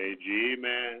birthday,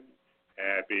 G-Man.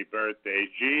 Happy birthday,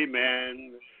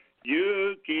 G-Man.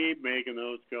 You keep making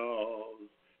those calls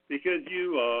because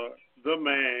you are the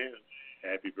man.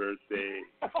 Happy birthday.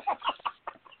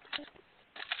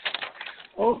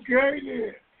 Okay,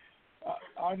 then.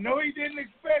 I know he didn't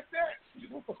expect that.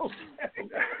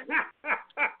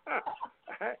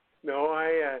 No,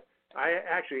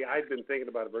 I've been thinking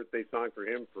about a birthday song for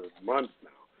him for months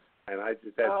now, and I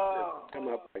just had to come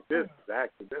up like this. It's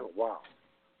accidental. Wow.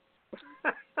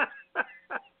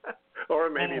 Or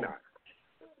maybe not.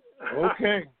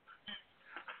 Okay.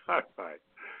 All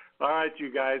right,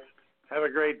 you guys. Have a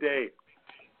great day.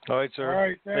 All right, sir. All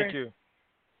right, thank you.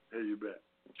 Hey, you bet.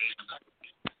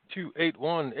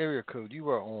 281 area code. You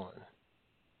are on.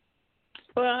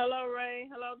 Well, hello, Ray.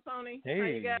 Hello, Tony. Hey. How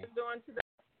you guys doing today?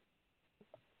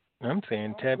 I'm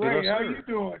saying tabulous. Great. How you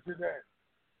doing today?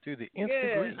 To the nth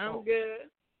degree. degree. I'm good.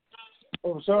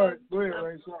 Oh, sorry. Go ahead,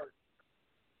 Ray. Sorry.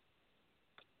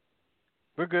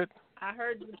 We're good. I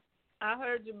heard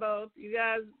you both. You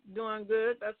guys doing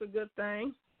good. That's a good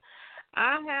thing.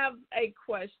 I have a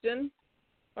question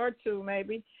or two,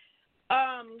 maybe.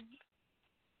 I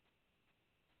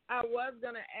was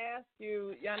going to ask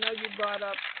you, I know you brought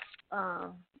up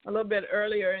a little bit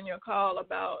earlier in your call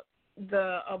about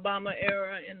the Obama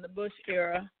era and the Bush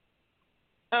era.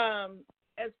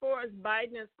 As far as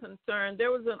Biden is concerned,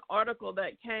 there was an article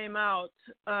that came out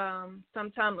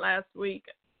sometime last week,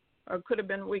 or could have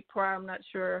been a week prior, I'm not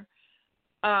sure,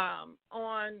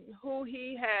 on who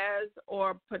he has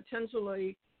or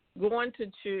potentially going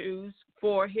to choose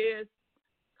for his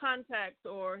contacts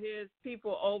or his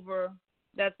people over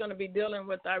that's going to be dealing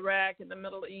with Iraq and the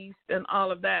Middle East and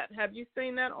all of that. Have you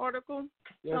seen that article,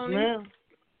 Yes, Tony? ma'am.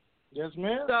 Yes,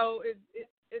 ma'am. So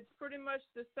it's pretty much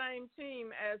the same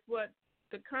team as what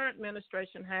the current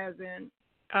administration has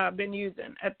been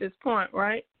using at this point,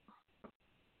 right?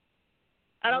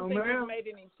 I don't think he's made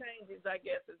any changes, I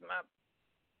guess, is my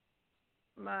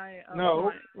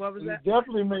point. What was that? He's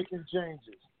definitely making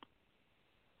changes.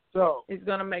 So he's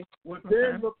going to make what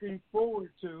they're looking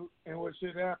forward to and what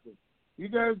should happen. You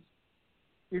guys,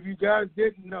 if you guys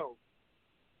didn't know,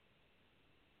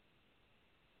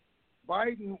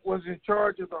 Biden was in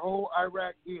charge of the whole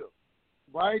Iraq deal.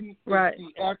 Biden is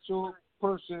the actual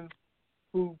person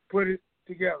who put it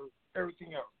together,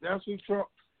 everything else. That's who Trump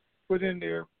put in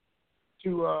there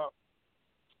to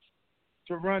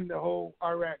run the whole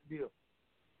Iraq deal.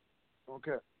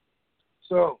 Okay.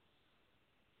 So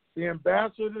the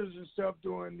ambassadors and stuff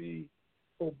during the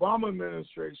Obama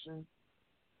administration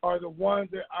are the ones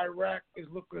that Iraq is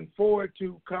looking forward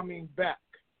to coming back.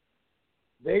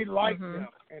 They like them,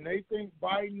 and they think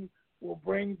Biden will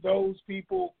bring those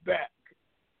people back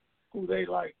who they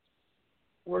like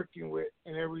working with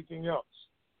and everything else.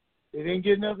 They didn't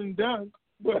get nothing done,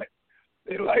 but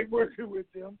they like working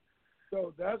with them.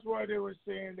 So that's why they were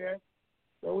saying that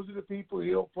those are the people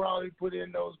he'll probably put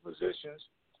in those positions.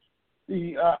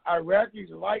 The Iraqis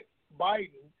like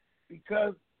Biden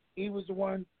because he was the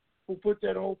one who put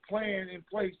that whole plan in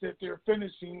place that they're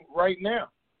finishing right now.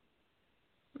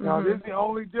 Now, this is the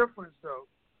only difference, though.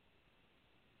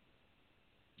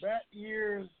 Back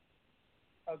years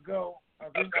ago,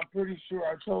 I'm pretty sure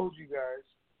I told you guys,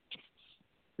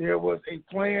 there was a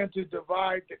plan to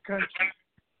divide the country.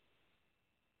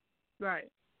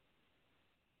 Right.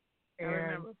 And I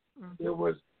remember. There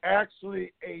was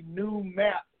actually a new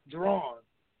map drawn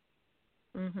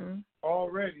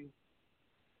already,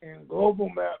 and global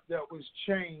map that was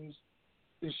changed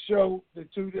to show the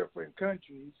two different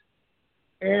countries.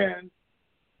 And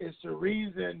it's the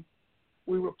reason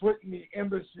we were putting the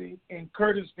embassy in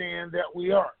Kurdistan that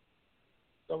we are.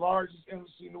 The largest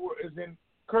embassy in the world is in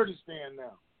Kurdistan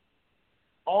now.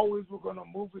 Always we're going to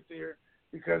move it there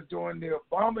because during the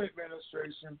Obama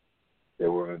administration, they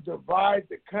were going to divide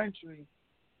the country,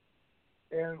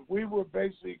 and we were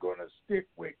basically going to stick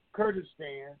with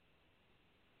Kurdistan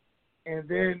and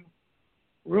then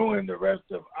ruin the rest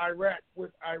of Iraq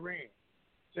with Iran,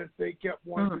 since they kept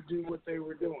wanting to do what they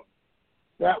were doing.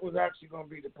 That was actually going to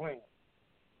be the plan.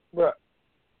 But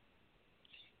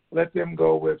let them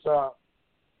go with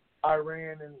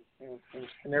Iran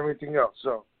and everything else.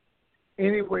 So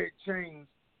anyway, it changed.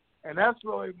 And that's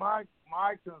really my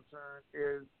concern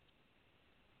is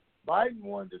Biden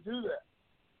wanted to do that.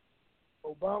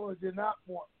 Obama did not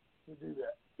want to do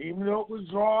that. Even though it was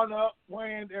drawn up,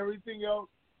 planned, everything else,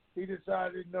 he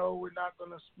decided, no, we're not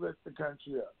going to split the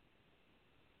country up.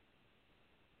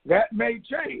 That may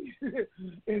change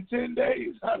in 10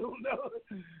 days. I don't know.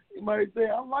 You might say,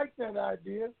 I like that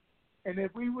idea. And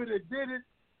if we would have did it,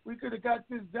 we could have got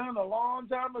this done a long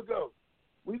time ago.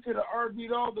 We could have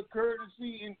argued all the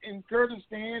courtesy in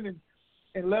Kurdistan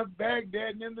and left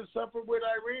Baghdad and then to suffer with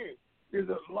Iran. There's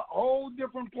a whole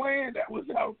different plan that was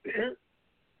out there,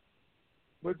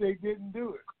 but they didn't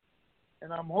do it.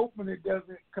 And I'm hoping it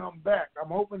doesn't come back. I'm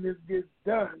hoping this gets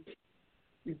done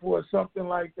before something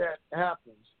like that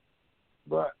happens.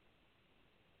 But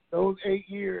those 8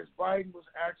 years, Biden was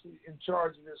actually in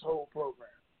charge of this whole program.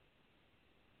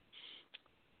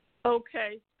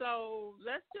 Okay, so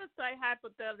let's just say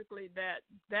hypothetically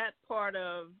that part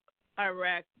of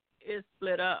Iraq is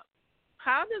split up.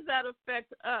 How does that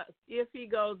affect us if he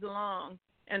goes along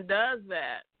and does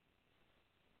that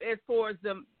as far as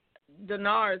the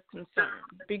dinar is concerned?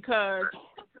 Because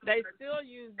they still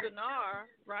use dinar,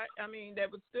 right? I mean, they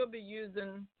would still be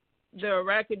using the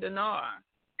Iraqi dinar.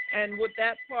 And would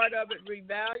that part of it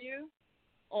revalue,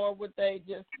 or would they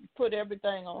just put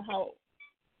everything on hold?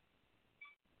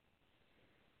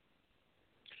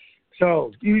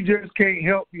 So you just can't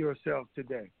help yourself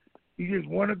today. You just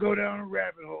want to go down a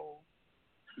rabbit hole.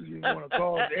 You just want to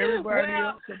cause everybody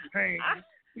else some pain.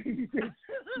 You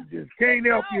just can't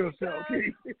help yourself.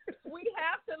 We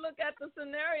have to look at the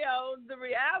scenario, the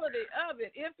reality of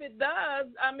it. If it does,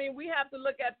 I mean, we have to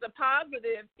look at the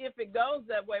positive if it goes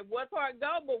that way. What part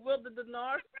go? But will the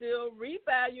dinar still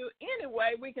revalue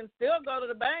anyway? We can still go to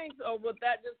the banks, or would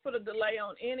that just put a delay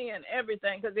on any and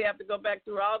everything because they have to go back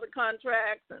through all the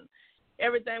contracts and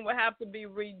everything will have to be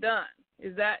redone?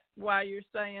 Is that why you're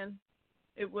saying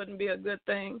it wouldn't be a good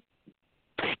thing?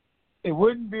 It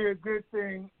wouldn't be a good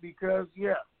thing because,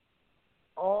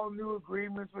 all new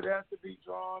agreements would have to be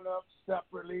drawn up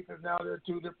separately because now they're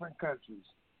two different countries.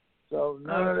 So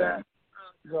none of that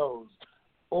goes.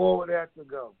 All would have to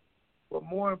go. But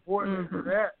more importantly than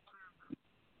that,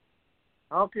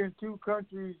 how can two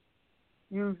countries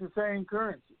use the same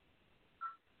currency?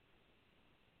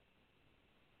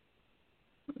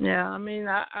 Yeah, I mean,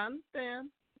 I understand.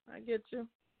 I get you.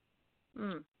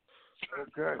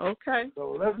 Okay.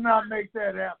 So let's not make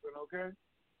that happen, okay?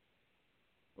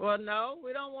 Well, no,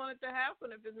 we don't want it to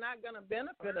happen if it's not going to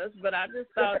benefit us. But I just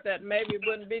thought that maybe it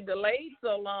wouldn't be delayed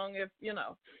so long if,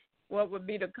 what would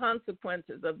be the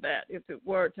consequences of that if it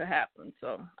were to happen.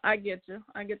 So I get you.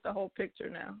 I get the whole picture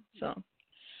now. So.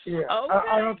 Yeah, okay.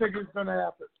 I don't think it's going to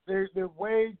happen. They're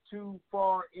way too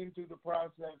far into the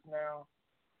process now.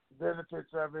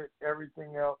 Benefits of it,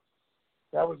 everything else.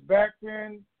 That was back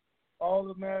then. All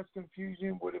the mass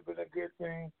confusion would have been a good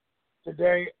thing.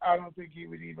 Today, I don't think he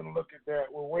would even look at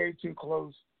that. We're way too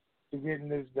close to getting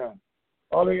this done.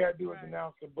 All they got to do is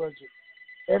announce the budget.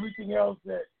 Everything else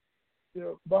that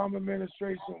the Obama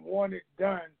administration wanted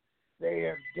done, they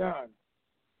have done,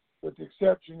 with the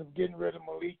exception of getting rid of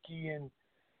Maliki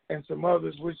and some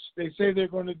others, which they say they're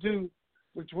going to do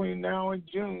between now and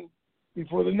June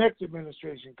before the next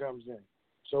administration comes in.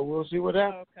 So we'll see what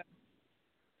happens.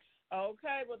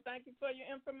 Okay, well, thank you for your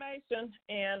information,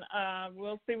 and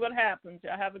we'll see what happens.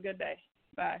 Y'all have a good day.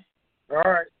 Bye. All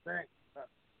right, thanks.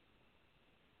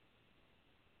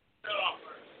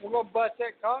 We're going to bust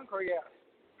that concrete out.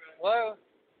 Hello?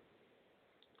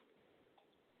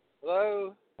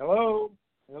 Hello? Hello?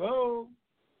 Hello?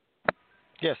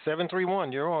 Yes,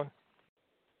 731, you're on.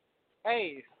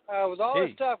 Hey, with all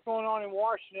this stuff going on in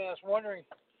Washington, I was wondering,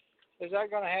 is that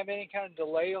going to have any kind of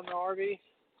delay on the RV?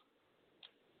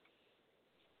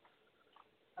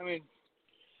 I mean,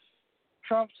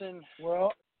 Trump's in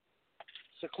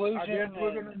seclusion. I guess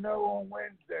we're going to know on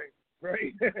Wednesday,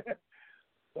 right?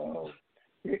 So,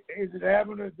 is it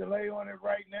having a delay on it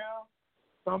right now?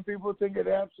 Some people think it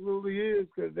absolutely is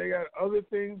because they got other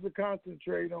things to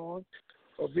concentrate on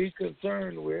or be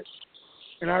concerned with.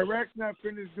 And Iraq's not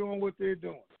finished doing what they're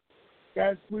doing.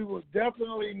 Guys, we will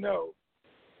definitely know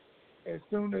as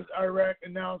soon as Iraq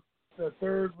announced the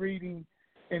third reading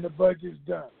and the budget's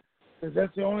done. Because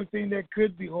that's the only thing that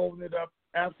could be holding it up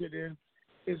after then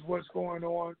is what's going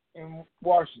on in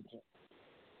Washington.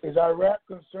 Is Iraq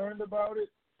concerned about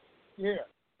it? Yeah,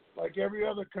 like every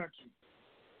other country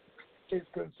is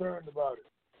concerned about it.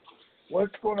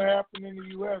 What's going to happen in the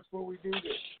U.S. when we do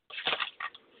this?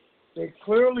 They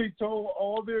clearly told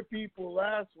all their people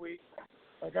last week,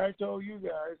 like I told you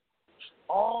guys,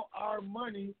 all our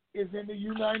money is in the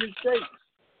United States.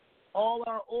 All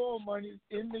our oil money is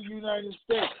in the United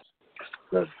States.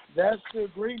 Because that's the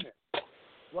agreement.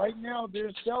 Right now,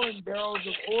 they're selling barrels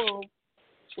of oil.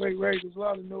 Wait, there's a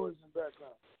lot of noise in the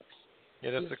background.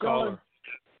 Yeah, that's the caller.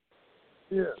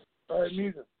 Yeah, all right,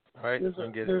 music. All right,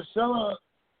 they're selling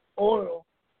oil,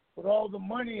 but all the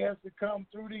money has to come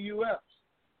through the U.S.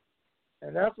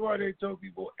 And that's why they told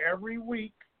people every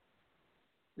week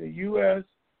the U.S.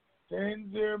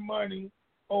 sends their money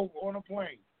over on a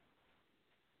plane.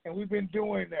 And we've been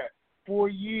doing that for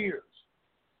years.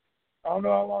 I don't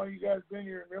know how long you guys been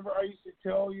here. Remember I used to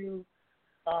tell you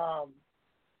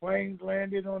planes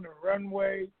landed on the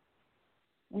runway.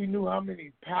 We knew how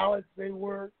many pallets they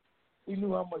were. We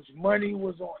knew how much money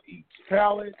was on each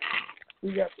pallet.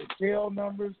 We got the tail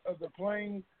numbers of the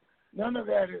planes. None of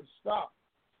that has stopped.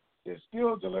 They're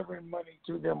still delivering money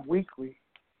to them weekly.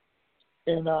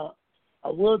 And I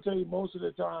will tell you, most of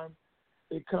the time,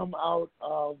 they come out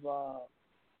of,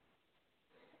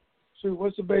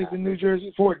 what's the base in New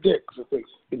Jersey? Fort Dix, I think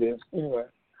it is. Anyway,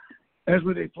 that's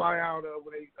where they fly out of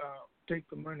when they take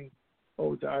the money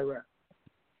over to Iraq.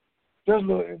 Just a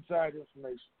little inside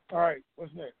information. All right,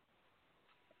 what's next?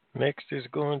 Next is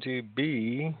going to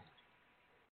be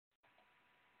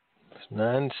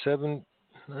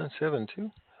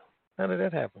 972. How did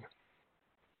that happen?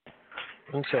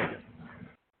 1 second.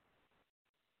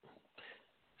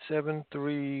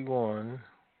 731.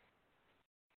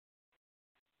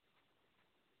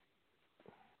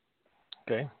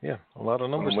 Okay, yeah, a lot of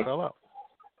numbers fell out.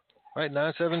 All right,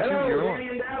 972, you're on.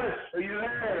 Danny in Dallas, are you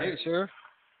there? Hey, sir.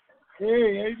 Hey,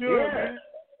 how you doing, man?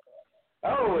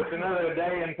 Oh, it's another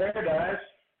day in paradise.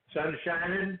 Sun's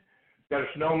shining. Got a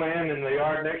snowman in the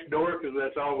yard next door because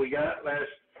that's all we got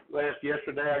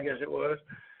yesterday, I guess it was.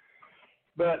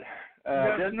 But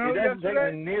it doesn't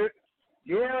take me near.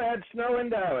 Yeah, I had snow in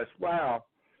Dallas. Wow.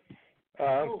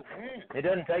 It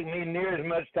doesn't take me near as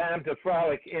much time to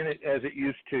frolic in it as it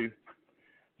used to.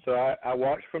 So I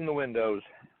watch from the windows.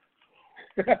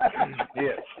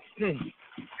 Yes.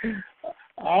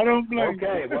 I don't blame you.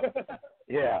 Okay. Well,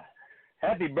 yeah.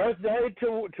 Happy birthday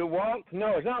to Walt.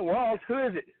 No, it's not Walt. Who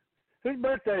is it? Whose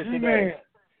birthday is today?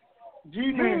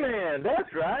 G-Man.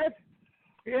 That's right.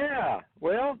 Yeah.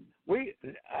 Well,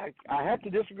 I have to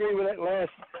disagree with that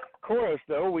last chorus,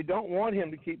 though. We don't want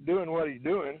him to keep doing what he's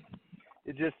doing.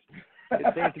 It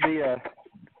seems to be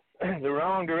the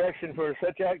wrong direction for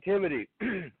such activity.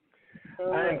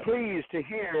 I am pleased to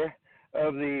hear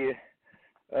of the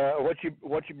what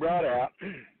you brought out.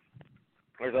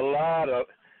 There's a lot of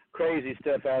crazy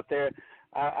stuff out there.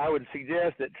 I would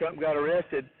suggest that Trump got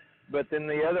arrested, but then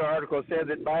the other article said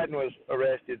that Biden was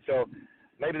arrested. So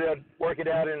maybe they'll work it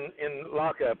out in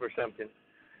lockup or something.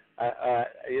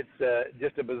 It's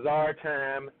just a bizarre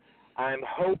time. I'm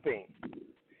hoping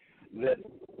that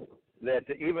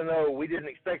even though we didn't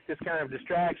expect this kind of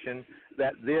distraction,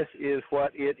 that this is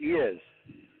what it is.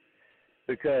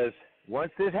 Because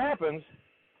once this happens,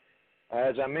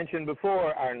 as I mentioned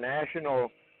before, our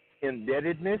national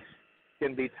indebtedness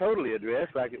can be totally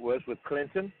addressed like it was with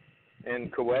Clinton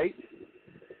and Kuwait.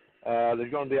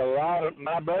 There's going to be a lot of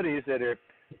my buddies that are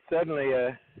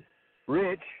suddenly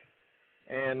rich,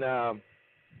 and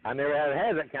I never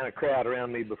had that kind of crowd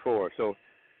around me before. So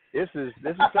this is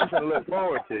something to look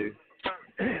forward to.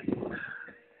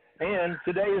 And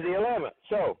today is the 11th.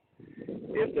 So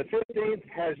if the 15th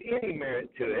has any merit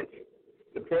to it,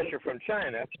 the pressure from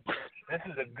China, this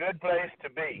is a good place to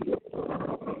be.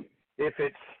 If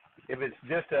it's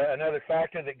just another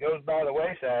factor that goes by the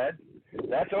wayside,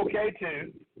 that's okay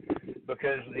too,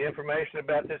 because the information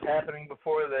about this happening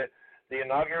before the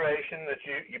inauguration that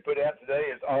you put out today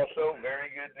is also very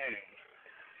good news.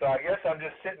 So I guess I'm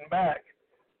just sitting back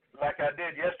like I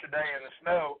did yesterday in the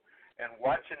snow and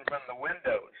watching from the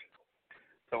windows.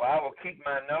 So I will keep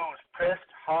my nose pressed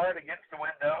hard against the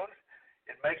windows.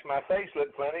 It makes my face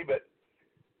look funny, but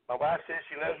my wife says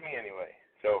she loves me anyway.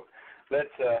 So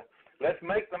let's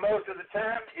make the most of the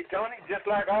time. Tony, just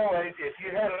like always, if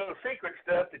you had a little secret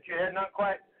stuff that you had not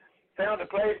quite found a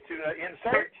place to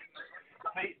insert,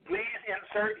 please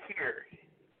insert here.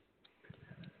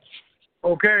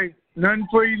 Okay, nothing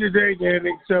for you today, Dad,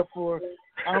 except for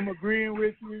I'm agreeing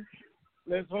with you.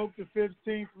 Let's hope the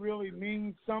 15th really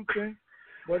means something,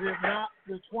 but if not,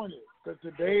 the 20th, because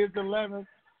today is the 11th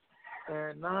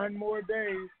and 9 more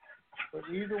days. But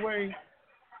either way,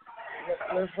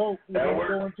 let's hope we don't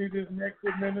go into this next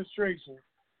administration.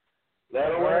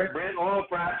 That'll work. Brent oil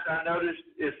price, I noticed,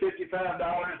 is $55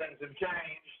 and some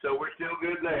change, so we're still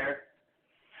good there.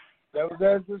 That was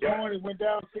as this morning. Went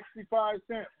down 65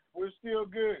 cents. We're still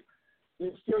good.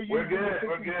 They're still using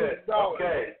We're good.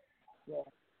 Okay. Yeah.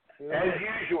 As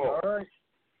usual. All right.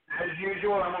 As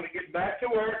usual, I'm going to get back to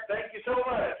work. Thank you so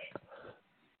much.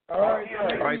 All right.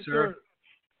 All right, sir.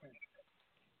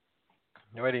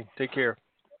 All righty. Take care.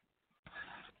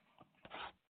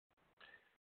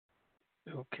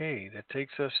 Okay, that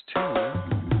takes us to...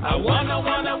 I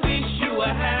wanna wish you a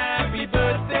happy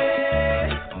birthday.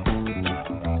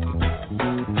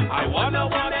 I wanna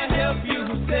help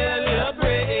you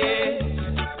celebrate.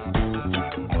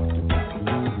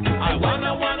 I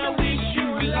wanna wish you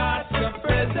lots of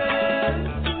presents.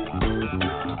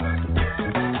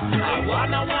 I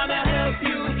wanna help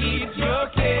you eat your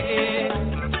cake.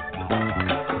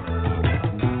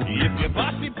 If you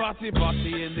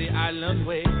party in the island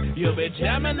way, you'll be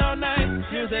jamming all night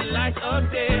till the light of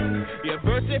day. Your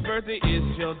birthday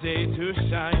is your day to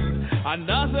shine.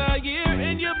 Another year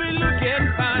and you'll be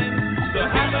looking fine. So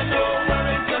have no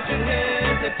worries, don't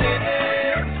hesitate.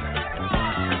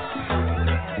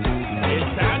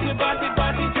 It's time to party,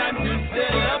 time to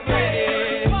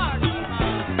celebrate.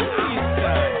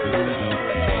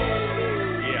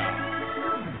 Yeah.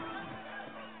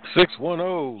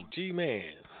 610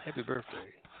 G-Man. Happy birthday.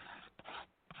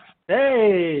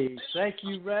 Hey, thank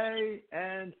you, Ray,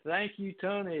 and thank you,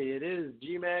 Tony. It is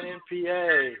G-Man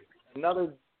NPA.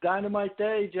 Another dynamite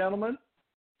day, gentlemen.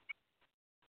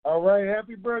 All right,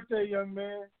 happy birthday, young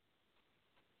man.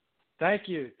 Thank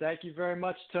you. Thank you very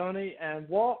much, Tony. And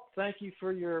Walt, thank you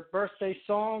for your birthday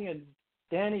song. And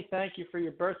Danny, thank you for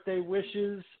your birthday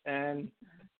wishes. And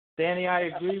Danny, I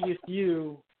agree with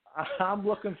you. I'm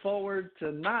looking forward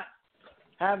to not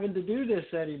having to do this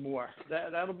anymore.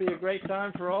 That'll be a great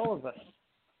time for all of us.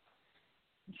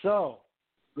 So,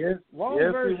 long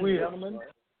version, gentlemen.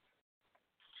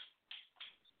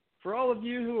 For all of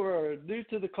you who are new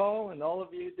to the call and all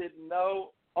of you who didn't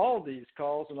know, all these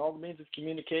calls and all the means of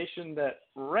communication that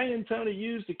Ray and Tony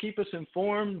use to keep us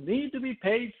informed need to be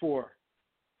paid for.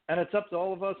 And it's up to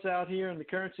all of us out here in the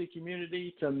currency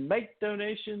community to make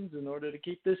donations in order to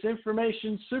keep this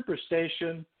information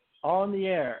superstation on the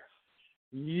air.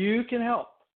 You can help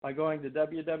by going to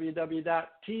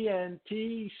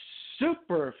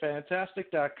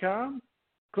www.TNTSuperfantastic.com,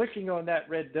 clicking on that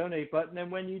red donate button,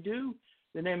 and when you do,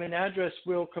 the name and address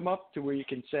will come up to where you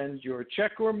can send your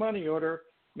check or money order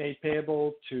made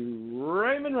payable to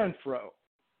Raymond Renfro,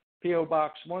 P.O.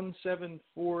 Box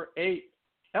 1748,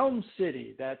 Elm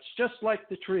City, that's just like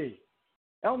the tree,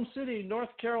 Elm City, North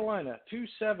Carolina,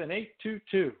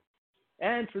 27822.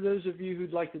 And for those of you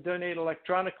who'd like to donate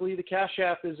electronically, the Cash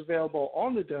App is available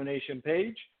on the donation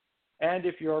page. And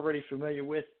if you're already familiar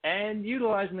with and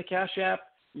utilizing the Cash App,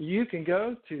 you can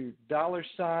go to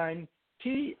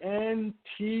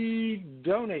 $TNT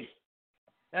Donate.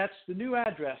 That's the new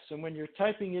address. And when you're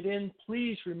typing it in,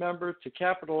 please remember to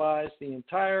capitalize the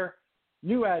entire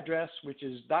new address, which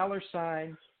is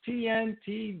 $TNT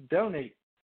Donate.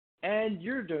 And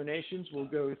your donations will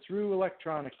go through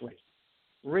electronically.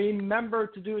 Remember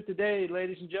to do it today,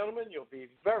 ladies and gentlemen. You'll be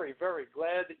very, very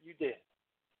glad that you did.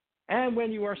 And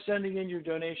when you are sending in your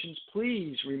donations,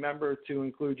 please remember to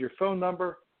include your phone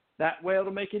number. That way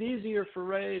it'll make it easier for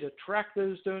Ray to track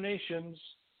those donations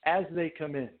as they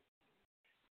come in.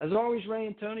 As always, Ray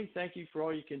and Tony, thank you for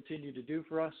all you continue to do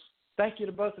for us. Thank you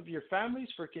to both of your families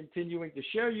for continuing to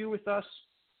share you with us.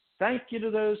 Thank you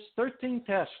to those 13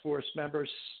 task force members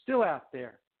still out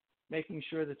there, making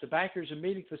sure that the bankers and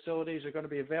meeting facilities are going to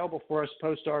be available for us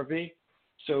post-RV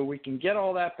so we can get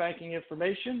all that banking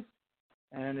information.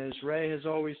 And as Ray has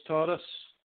always taught us,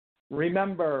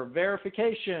 remember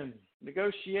verification,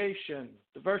 negotiation,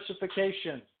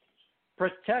 diversification,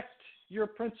 protect your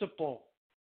principal,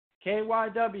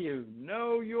 KYW,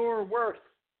 know your worth,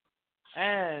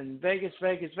 and Vegas,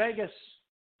 Vegas, Vegas,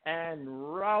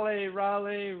 and Raleigh,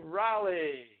 Raleigh,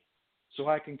 Raleigh, so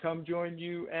I can come join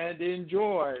you and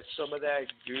enjoy some of that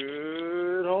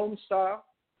good home-style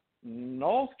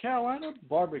North Carolina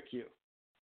barbecue.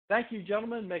 Thank you,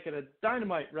 gentlemen. Make it a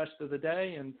dynamite rest of the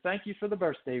day, and thank you for the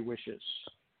birthday wishes.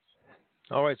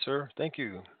 All right, sir. Thank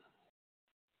you.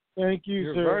 Thank you,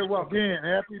 You're sir. very welcome. Again,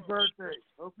 happy birthday.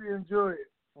 Hope you enjoy it.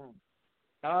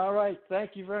 All right.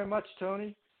 Thank you very much,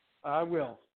 Tony. I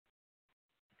will.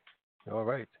 All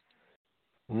right.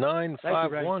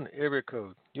 951 area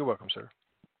code. You're welcome, sir.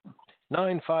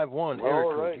 951 area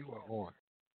code. You are on.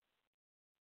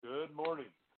 Good morning.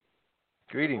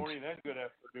 Greetings. Good morning and good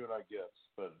afternoon, I guess.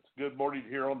 But it's good morning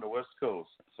here on the West Coast.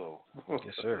 So.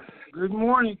 Yes, sir. Good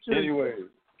morning, too. Anyway,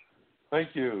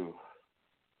 thank you.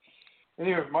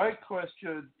 Anyway, my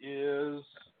question is,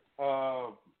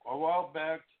 a while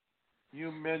back, you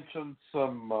mentioned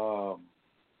some,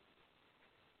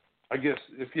 I guess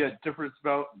if you had different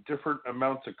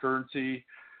amounts of currency,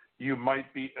 you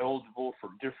might be eligible for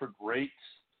different rates.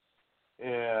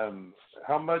 And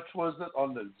how much was it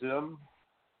on the Zim?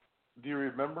 Do you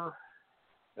remember?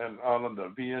 And on the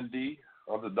VND,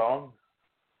 on the Dong?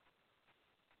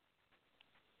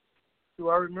 Do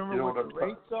I remember what the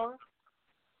rates are?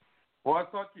 Well, I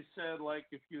thought you said, like,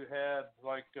 if you had,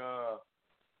 like,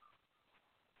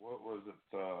 what was it?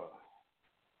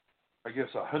 I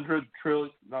guess 100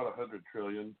 trillion, not 100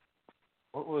 trillion.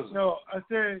 What was it? No, I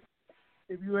said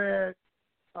if you had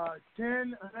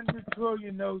 10 100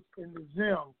 trillion notes in the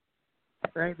Zim,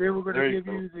 they were going to give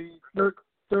you the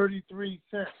 33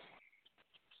 cents.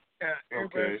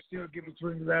 Everybody still get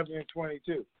between 11 and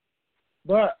 22.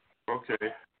 But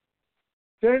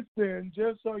since then,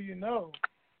 just so you know,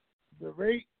 the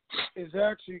rate is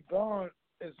actually gone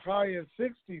as high as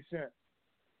 60 cents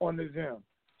on the Zim.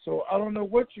 So I don't know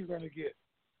what you're going to get.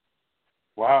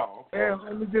 Wow. And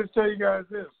let me just tell you guys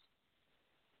this.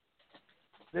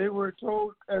 They were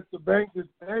told at the bank that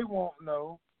they won't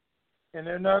know, and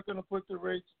they're not going to put the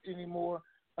rates anymore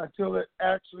until it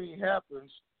actually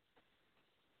happens,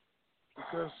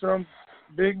 because some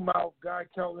big mouth guy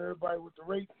telling everybody what the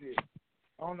rates is.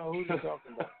 I don't know who they're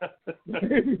talking about.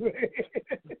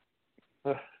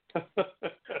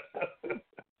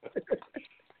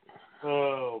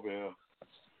 Oh, man.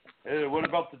 Hey, what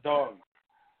about the dog?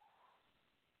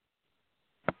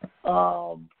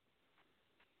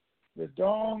 The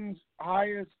Dong's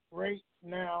highest rate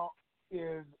now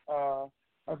is, I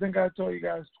think I told you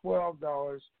guys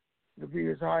 $12. to be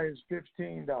as high as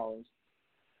 $15,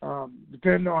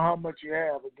 depending on how much you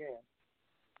have again.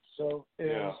 So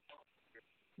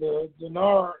the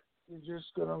dinar is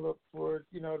just going to look for,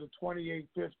 the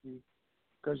 2850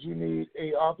 because you need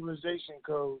a authorization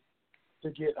code to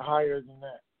get higher than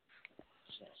that.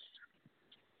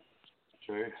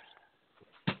 Okay.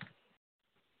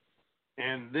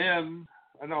 And then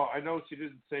I know she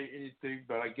didn't say anything,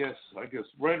 but I guess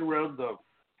right around the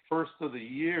first of the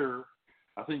year,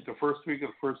 I think the first week of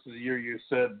the first of the year, you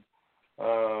said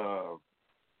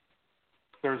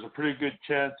there's a pretty good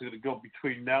chance it's going to go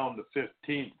between now and the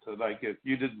 15th. And I guess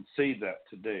you didn't say that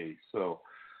today. So,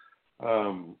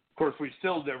 of course, we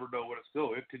still never know what it's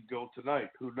going. It could go tonight.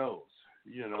 Who knows?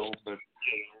 But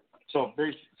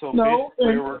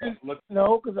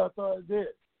no, because I thought it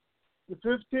did. The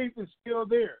 15th is still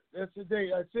there. That's the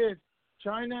date. I said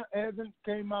China hasn't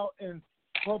came out and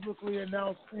publicly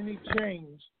announced any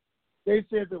change. They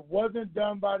said if it wasn't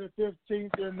done by the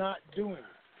 15th, they're not doing it.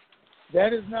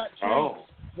 That is not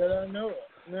changed that I know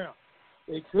of. Now,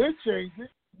 they could change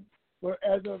it, but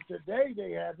as of today,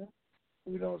 they haven't.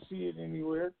 We don't see it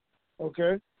anywhere,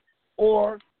 okay?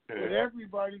 Or with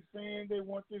everybody saying they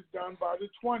want this done by the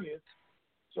 20th,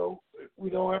 so we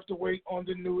don't have to wait on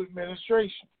the new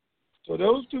administration. So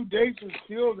those two dates are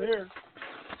still there.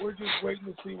 We're just waiting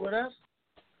to see what happens.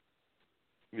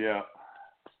 Yeah.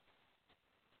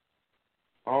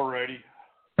 All righty.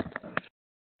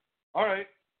 All right.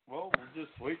 Well, we'll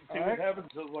just wait and see what happens,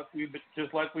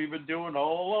 just like we've been doing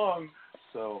all along.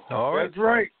 So that's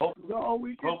right.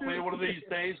 Hopefully, one of these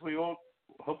days we won't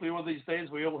have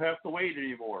to wait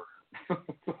anymore.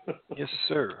 Yes,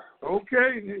 sir.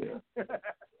 Okay.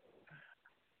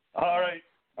 All right.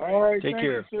 All right. Take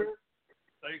care. You, sir.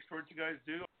 Thanks for what you guys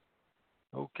do.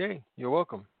 Okay, you're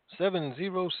welcome.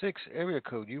 706 area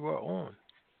code. You are on.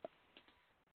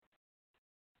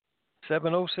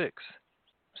 706.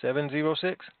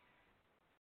 706.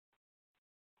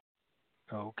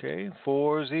 Okay,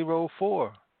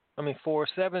 404.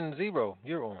 470.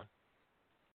 You're on.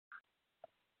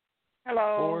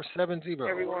 Hello. 470.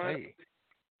 Everyone. Hey.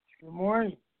 Good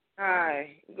morning.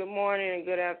 Hi. Good morning and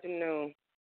good afternoon.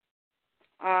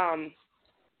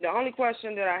 The only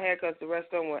question that I had, because the rest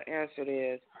of them were answered,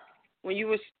 is when you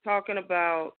were talking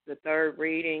about the third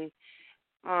reading,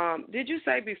 did you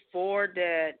say before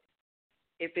that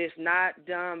if it's not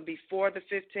done before the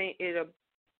 15th,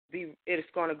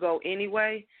 it's going to go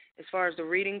anyway, as far as the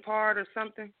reading part or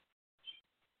something?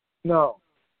 No.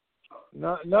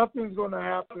 Nothing's going to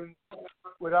happen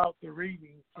without the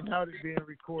reading and how it's being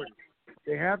recorded.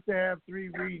 They have to have 3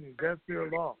 readings. That's their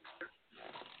law.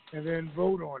 And then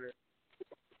vote on it.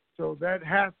 So that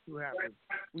has to happen.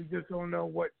 We just don't know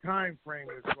what time frame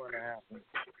it's going to happen.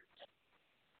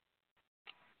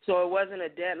 So it wasn't a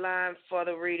deadline for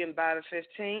the reading by the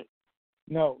 15th?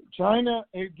 No. China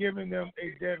is giving them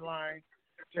a deadline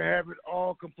to have it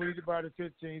all completed by the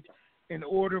 15th in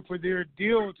order for their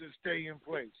deal to stay in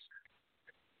place.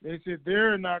 They said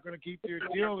they're not going to keep their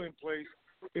deal in place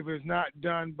if it's not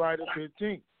done by the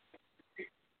 15th.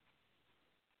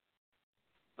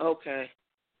 Okay.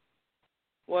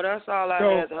 Well, that's all I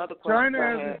had. The other question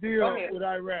China has a deal with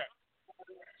Iraq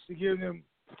to give them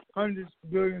hundreds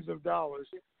of billions of dollars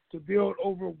to build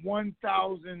over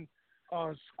 1,000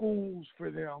 schools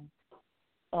for them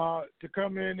to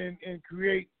come in and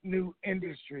create new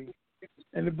industry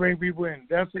and to bring people in.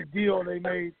 That's a deal they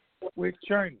made with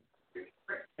China.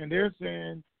 And they're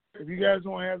saying, if you guys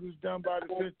don't have this done by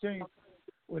the 15th,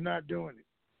 we're not doing it.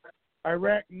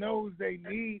 Iraq knows they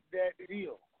need that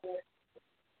deal.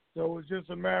 So it's just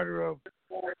a matter of,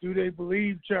 do they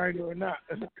believe China or not?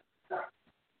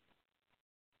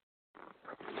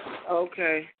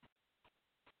 Okay.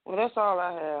 Well, that's all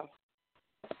I have.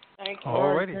 Thank you.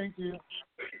 All righty. Thank you.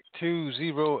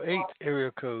 208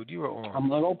 area code. You are on. I'm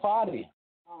going to go potty.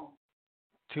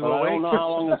 208. But I don't know how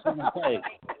long it's going to take.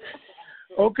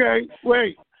 Okay,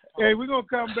 wait. Hey, we're going to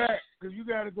come back because you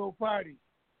got to go potty.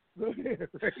 Go ahead,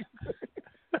 Ray.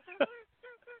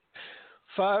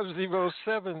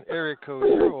 507 area code.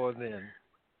 You're on then.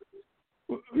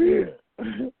 Yeah.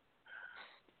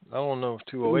 I don't know if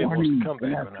 208 wants to come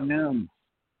back or not.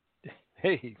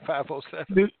 Hey,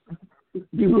 507.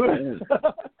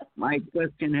 My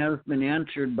question has been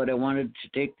answered, but I wanted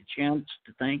to take the chance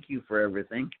to thank you for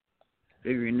everything,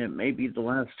 figuring that maybe the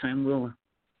last time we'll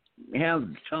have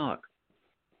the talk.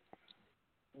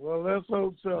 Well, let's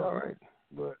hope so. All right.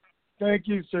 But thank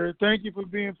you, sir. Thank you for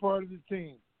being part of the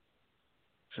team.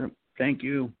 So, thank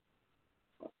you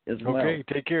as well. Okay,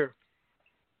 take care.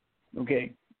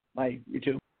 Okay, bye. You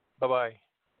too. Bye-bye.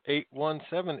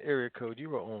 817 area code.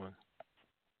 You are on.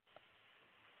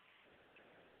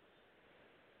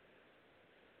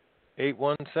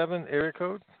 817 area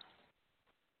code.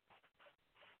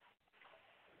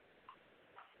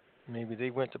 Maybe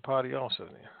they went to party also.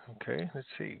 Okay, let's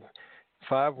see.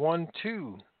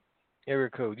 512 area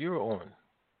code. You're on.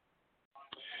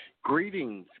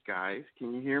 Greetings, guys.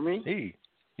 Can you hear me? Hey.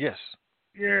 Yes.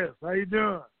 Yes. How you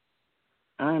doing?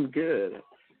 I'm good.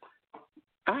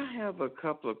 I have a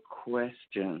couple of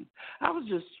questions. I was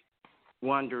just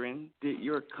wondering, did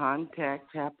your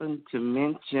contact happen to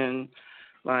mention,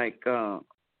 like,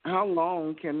 how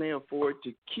long can they afford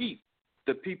to keep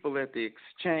the people at the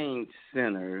exchange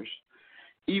centers,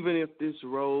 even if this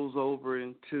rolls over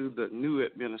into the new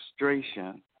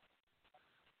administration?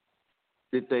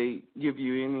 Did they give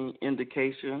you any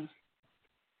indication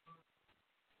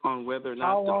on whether or not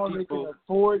how long the people they can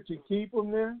afford to keep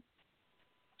them there?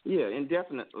 Yeah,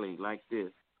 indefinitely like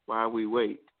this while we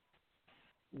wait.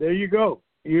 There you go.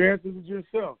 You answered it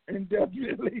yourself.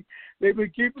 Indefinitely. They've been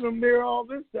keeping them there all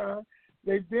this time.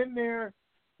 They've been there.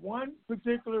 One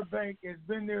particular bank has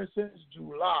been there since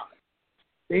July.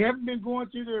 They haven't been going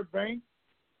to their bank,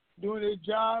 doing their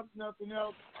jobs, nothing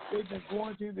else. They've been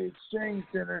going to the exchange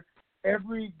center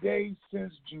every day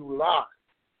since July.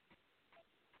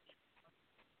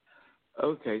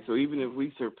 Okay, so even if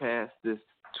we surpass this,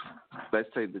 let's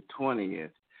say the 20th,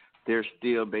 they're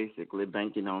still basically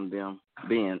banking on them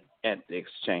being at the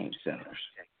exchange centers.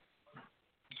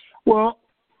 Well,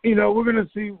 we're going to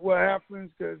see what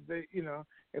happens because they,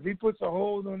 if he puts a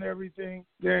hold on everything,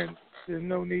 then there's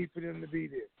no need for them to be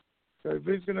there. So if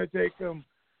it's going to take them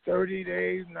 30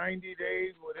 days, 90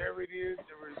 days, whatever it is,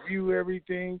 to review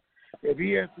everything, if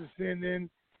he has to send in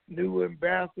new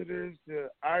ambassadors to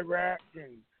Iraq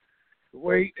and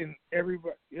Kuwait and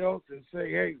everybody else and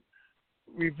say, hey,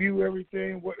 review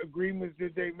everything, what agreements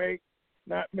did they make,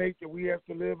 not make, that we have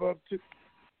to live up to,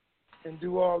 and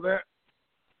do all that,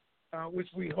 which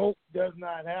we hope does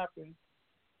not happen.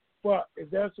 But if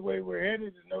that's the way we're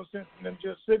headed, there's no sense in them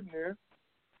just sitting there.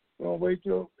 We're going to wait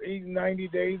till 80, 90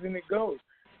 days and it goes.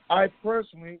 I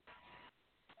personally,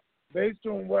 based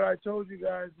on what I told you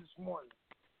guys this morning,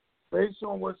 based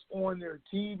on what's on their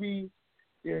TV,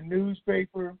 their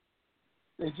newspaper,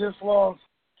 they just lost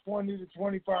 20 to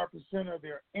 25% of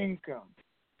their income.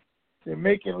 They're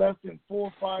making less than $4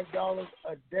 or $5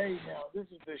 a day now. This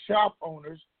is the shop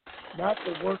owners, not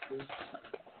the workers.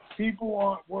 People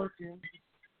aren't working,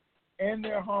 and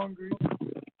they're hungry,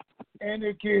 and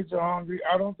their kids are hungry.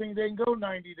 I don't think they can go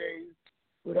 90 days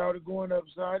without it going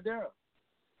upside down.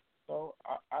 So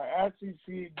I actually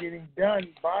see it getting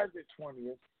done by the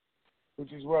 20th,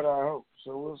 which is what I hope.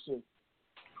 So we'll see.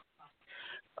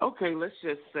 Okay, let's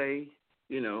just say,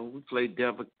 we play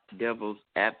devil's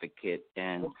advocate,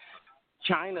 and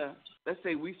China, let's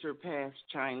say we surpass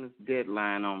China's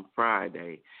deadline on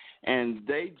Friday, and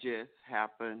they just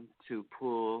happen to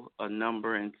pull a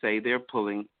number and say they're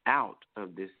pulling out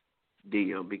of this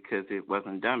deal because it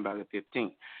wasn't done by the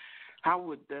 15th. How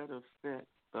would that affect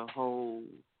the whole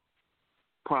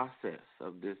process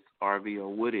of this RV, or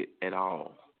would it at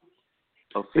all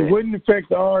affect? It wouldn't affect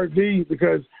the RV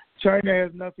because China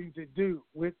has nothing to do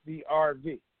with the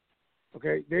RV.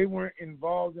 Okay, they weren't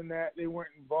involved in that. They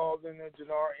weren't involved in the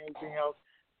dinar or anything else.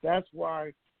 That's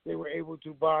why they were able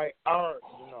to buy our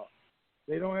dinar.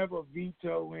 They don't have a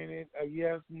veto in it, a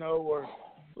yes, no, or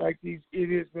like these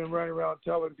idiots been running around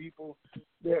telling people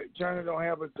that China don't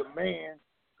have a demand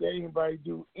that anybody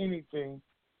do anything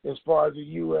as far as the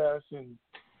U.S. And,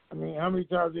 I mean, how many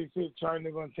times they said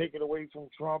China going to take it away from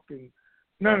Trump, and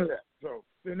none of that. So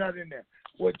they're not in there.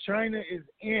 What China is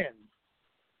in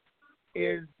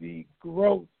is the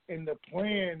growth and the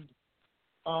planned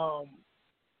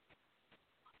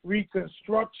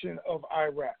reconstruction of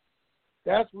Iraq.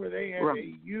 That's where they have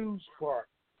a huge part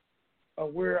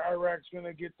of where Iraq's going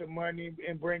to get the money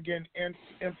and bring in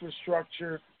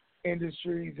infrastructure,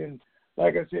 industries, and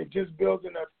like I said, just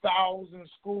building 1,000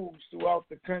 schools throughout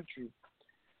the country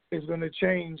is going to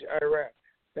change Iraq.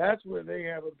 That's where they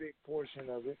have a big portion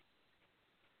of it.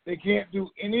 They can't do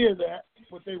any of that,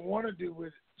 what they want to do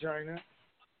with China,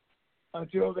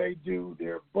 until they do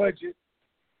their budget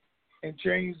and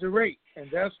change the rate. And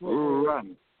that's what we're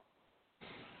doing.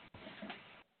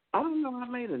 I don't know. I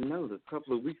made a note a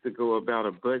couple of weeks ago about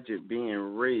a budget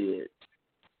being read.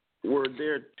 Were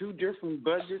there two different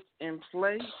budgets in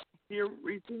play here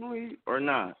recently or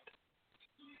not?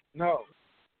 No.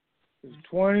 It's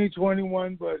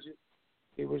 2021 budget.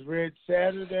 It was read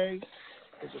Saturday.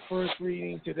 It was the first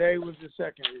reading. Today was the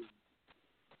second reading.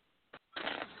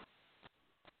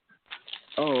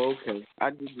 Oh, okay. I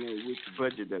didn't know which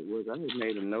budget that was. I just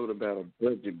made a note about a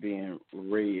budget being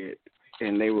read,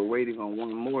 and they were waiting on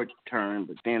one more turn.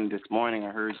 But then this morning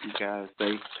I heard you guys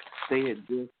say they had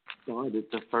just started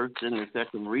the first and the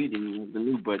second reading of the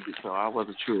new budget, so I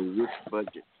wasn't sure which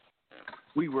budget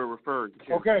we were referring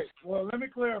to. Okay, well, let me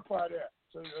clarify that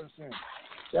so you understand.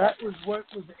 That was what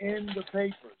was in the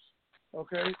papers,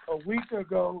 okay? A week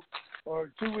ago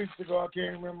or 2 weeks ago, I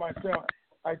can't remember myself,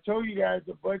 I told you guys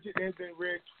the budget has been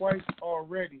read twice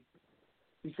already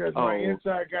because my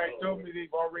inside guy told me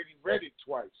they've already read it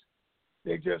twice.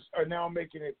 They just are now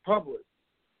making it public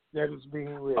that it's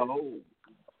being read. Oh,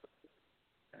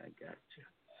 I got you.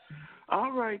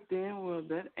 All right, then. Well,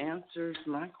 that answers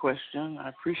my question. I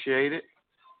appreciate it.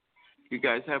 You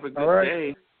guys have a good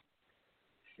day.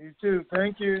 You too.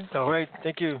 Thank you. All right.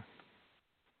 Thank you.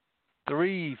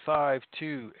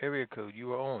 352 area code.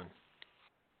 You are on.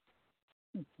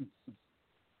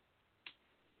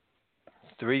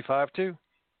 352.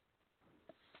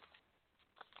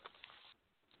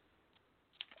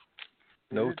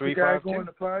 No 352. Guy going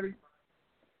to party?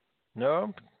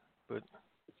 No, but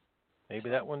maybe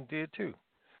that one did too.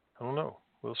 I don't know.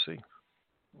 We'll see.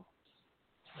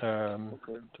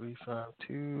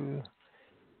 352.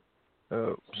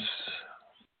 Oops.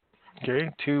 Okay,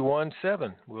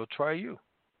 217. We'll try you.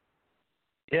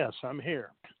 Yes, I'm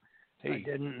here. Hey. I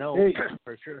didn't know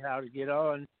for sure how to get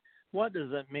on. What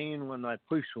does it mean when I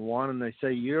push one and they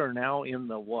say you're now in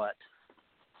the what?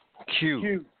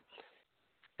 Queue.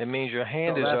 It means your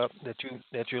hand is up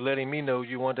that you're letting me know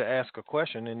you want to ask a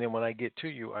question, and then when I get to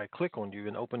you, I click on you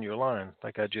and open your line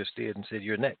like I just did and said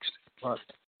you're next. Well,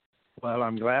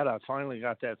 I'm glad I finally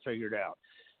got that figured out.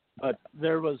 But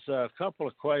there was a couple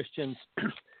of questions.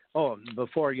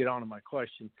 Before I get on to my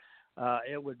question,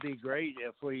 it would be great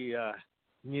if we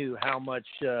knew how much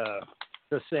to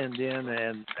send in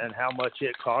and how much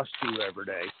it costs you every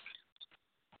day.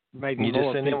 Maybe you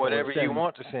just send in whatever you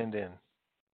want to send in.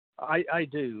 I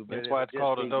do. But that's why it's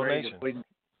called a donation.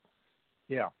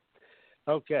 Yeah.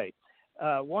 Okay.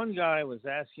 One guy was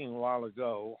asking a while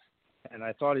ago, and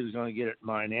I thought he was going to get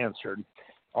mine answered.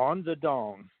 On the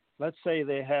dong, let's say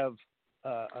they have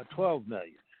a 12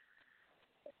 million,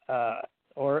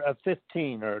 or a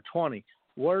 15 or a 20.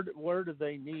 Where do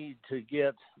they need to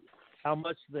get? How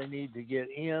much do they need to get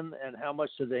in, and how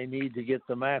much do they need to get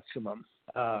the maximum,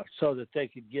 so that they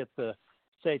could get the,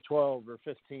 say, $12 or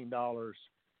 $15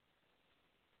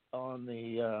 on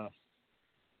the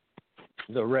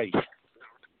rate?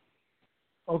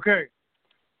 Okay.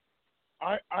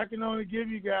 I can only give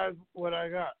you guys what I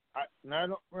got. I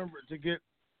don't remember to get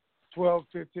 12,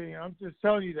 15. I'm just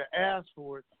telling you to ask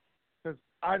for it because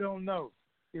I don't know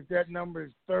if that number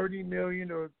is 30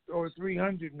 million or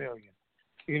 300 million.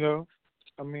 You know,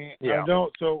 I mean, I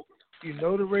don't. So you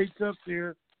know the rate's up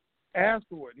there. Ask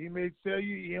for it. He may tell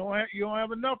you you don't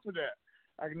have enough of that.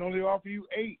 I can only offer you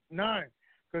 8, 9,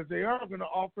 because they are going to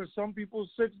offer some people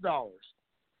 $6,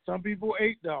 some people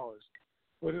 $8.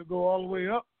 But it'll go all the way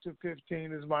up to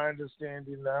 15 is my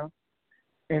understanding now.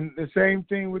 And the same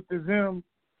thing with the Zim.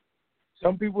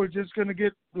 Some people are just going to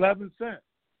get 11 cents.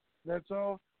 That's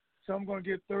all. Some are going to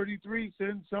get 33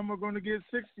 cents. Some are going to get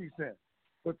 60 cents.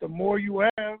 But the more you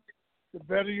have, the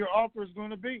better your offer is going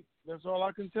to be. That's all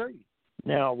I can tell you.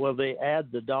 Now, will they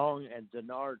add the dong and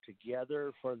dinar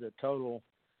together for the total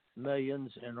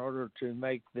millions in order to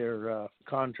make their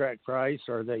contract price,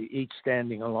 or are they each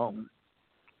standing alone?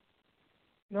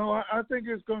 No, I think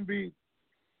it's going to be,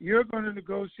 you're going to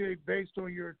negotiate based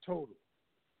on your total.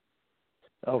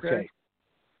 Okay.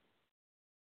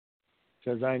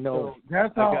 Because I know. So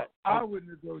that's how I would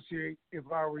negotiate if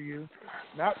I were you.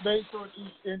 Not based on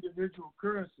each individual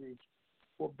currency,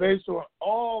 but based on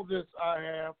all this I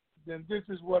have, then this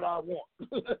is what I want.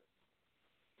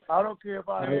 I don't care if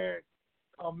I had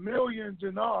 1 million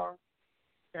dinar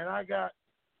and I got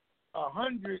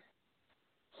 100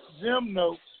 Zim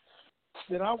notes,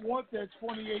 then I want that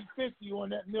 2850 on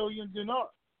that 1 million dinar.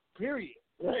 Period.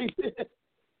 Right?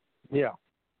 Yeah.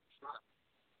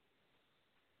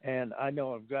 And I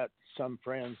know I've got some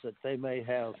friends that they may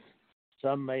have,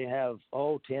 some may have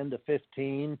 10 to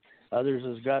 15, others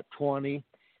has got 20,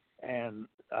 and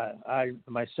I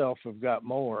myself have got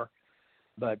more,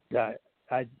 but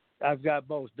I've got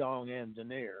both dong and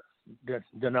dinar.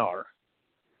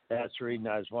 That's the reason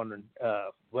I was wondering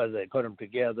whether they put them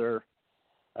together.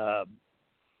 I've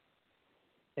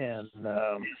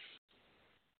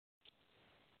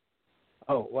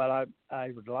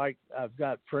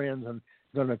got friends and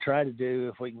going to try to do,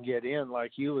 if we can get in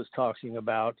like you was talking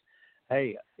about,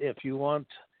 hey, if you want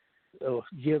to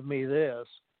give me this,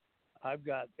 I've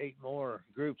got 8 more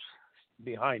groups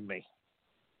behind me.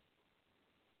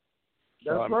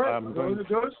 That's so right. I'm going to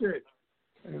negotiate.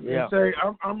 And yeah. say,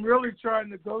 I'm really trying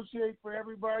to negotiate for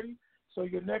everybody So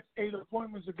your next 8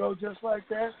 appointments will go just like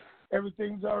that.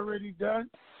 Everything's already done,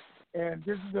 and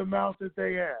this is the amount that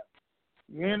they have.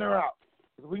 You in or out?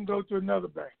 We can go to another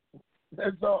bank.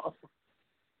 That's all.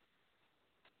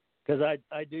 Because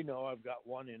I do know I've got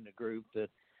one in the group that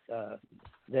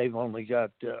they've only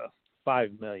got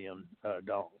 $5 million,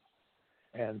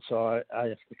 and so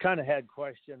I kind of had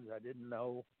questions I didn't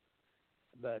know,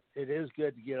 but it is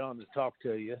good to get on to talk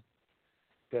to you.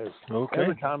 Because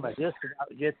every time I just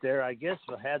about get there, I guess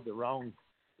I had the wrong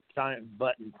time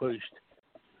button pushed,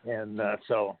 and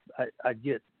so I'd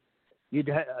get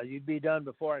you'd be done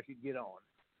before I could get on.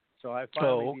 So I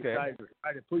finally decided to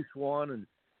try to push one, and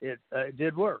it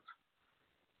did work.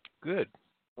 Good.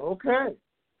 Okay.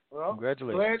 Well,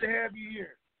 congratulations. Glad to have you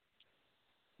here.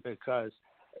 Because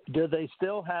do they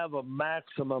still have a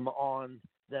maximum on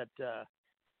that?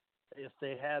 If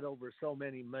they had over so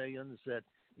many millions that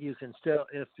you can still,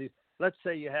 let's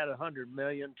say you had 100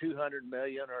 million, 200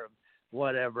 million, or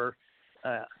whatever,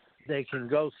 they can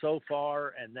go so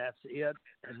far and that's it,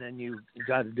 and then you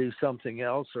got to do something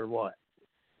else, or what?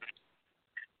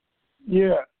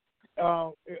 Yeah,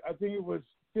 I think it was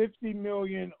 50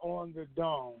 million on the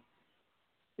dome,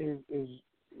 and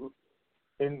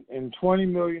 20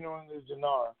 million on the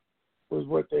dinar was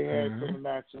what they had for the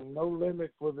maximum. No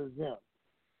limit for the Zim,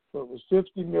 so it was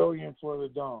 50 million for the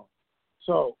dome.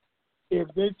 So if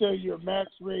they tell you your max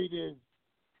rate is,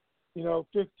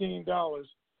 $15,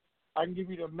 I can give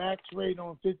you the max rate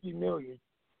on 50 million.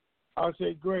 I'll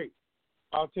say, great,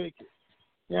 I'll take it.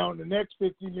 Now, on the next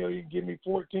 50 million, give me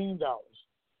 $14.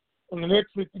 On the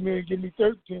next 50 million, give me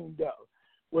 $13.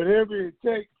 Whatever it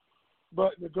takes,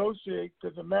 but negotiate,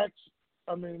 because the max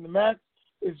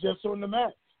is just on the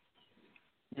max.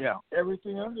 Yeah.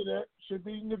 Everything under that should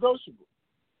be negotiable.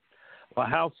 Well,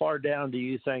 how far down do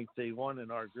you think the one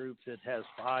in our group that has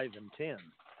 5 and 10?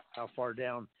 How far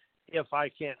down? If I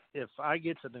get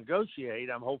to negotiate,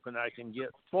 I'm hoping I can get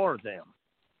 4 of them.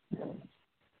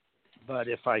 But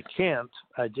if I can't,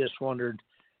 I just wondered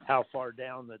how far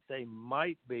down that they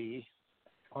might be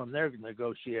on their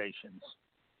negotiations.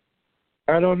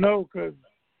 I don't know, because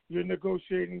you're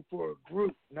negotiating for a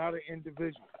group, not an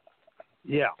individual.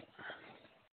 Yeah.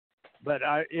 But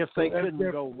if they couldn't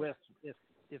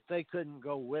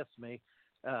go with me,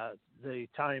 the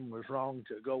time was wrong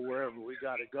to go wherever we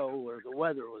got to go, or the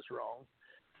weather was wrong.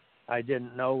 I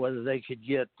didn't know whether they could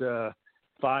get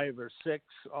 5 or 6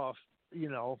 off,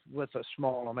 with a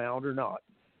small amount or not.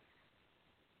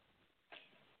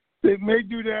 They may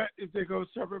do that if they go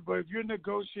separate, but if you're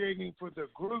negotiating for the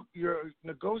group, you're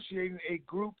negotiating a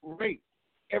group rate.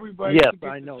 Everybody should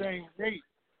get the same rate,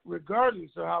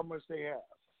 regardless of how much they have.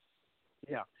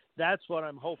 Yeah, that's what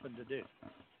I'm hoping to do.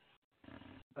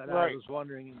 But right. I was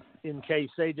wondering, in case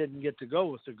they didn't get to go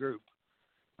with the group,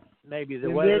 maybe the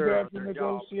and weather. They're going to have to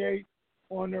negotiate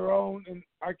on their own, and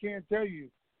I can't tell you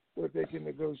what they can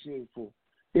negotiate for.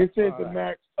 It says the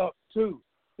max up to.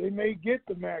 They may get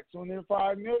the max on their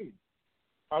 $5 million.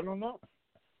 I don't know.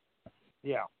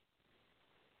 Yeah.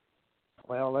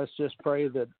 Well, let's just pray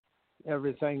that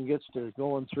everything gets to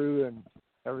going through and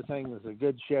everything is in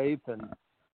good shape, and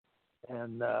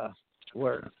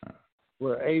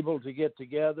we're able to get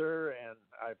together. And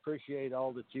I appreciate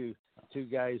all that you two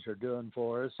guys are doing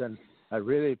for us, and I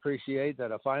really appreciate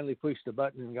that I finally pushed the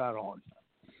button and got on.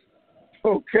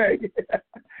 Okay.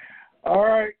 All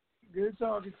right. Good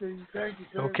talking to you. Thank you,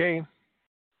 sir. Okay.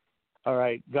 All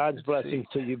right. God's blessings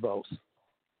to you both.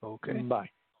 Okay. Bye.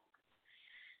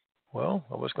 Well,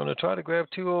 I was going to try to grab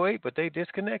 208, but they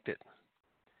disconnected.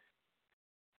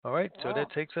 All right. So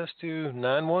that takes us to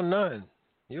 919.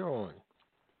 You're on.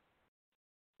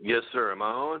 Yes, sir. Am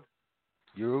I on?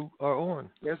 You are on.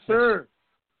 Yes, sir.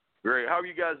 Great. How are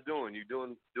you guys doing? You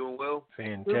doing well?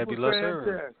 Fantabulous,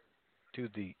 sir. To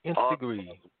the nth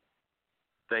degree.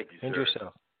 Thank you, sir. And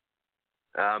yourself?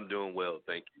 I'm doing well,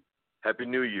 thank you. Happy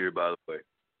New Year, by the way.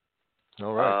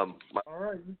 All right. All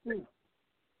right, you too.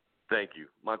 Thank you.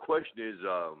 My question is,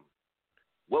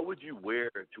 what would you wear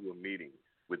to a meeting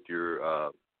with your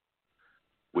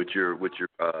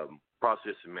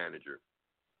processing manager?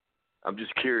 I'm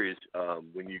just curious.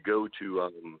 When you go to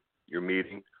your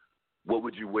meeting, what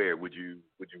would you wear? Would you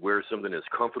wear something that's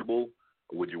comfortable,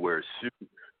 or would you wear a suit?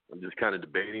 I'm just kind of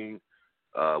debating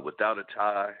without a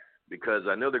tie, because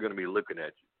I know they're going to be looking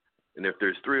at you. And if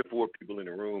there's 3 or 4 people in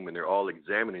the room and they're all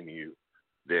examining you,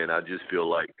 then I just feel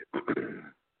like,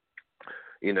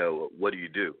 what do you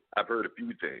do? I've heard a few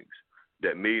things,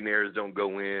 that millionaires don't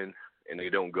go in, and they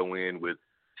don't go in with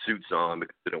suits on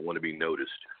because they don't want to be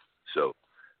noticed. So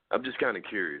I'm just kind of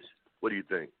curious. What do you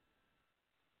think?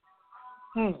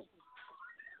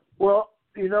 Well,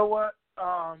 you know what?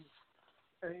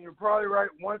 and you're probably right.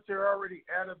 Once they're already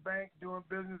at a bank doing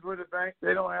business with a bank,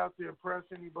 they don't have to impress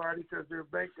anybody because their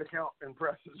bank account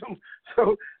impresses them,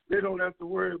 so they don't have to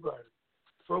worry about it.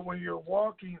 But when you're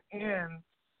walking in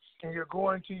and you're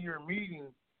going to your meeting,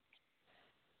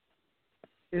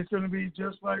 it's going to be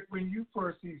just like when you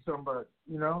first see somebody,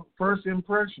 first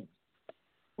impression.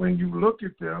 When you look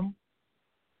at them,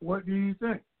 what do you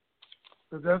think?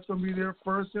 Because that's going to be their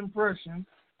first impression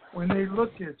when they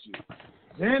look at you.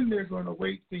 Then they're going to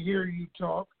wait to hear you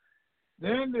talk.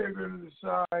 Then they're going to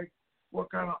decide what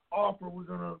kind of offer we're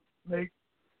going to make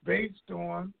based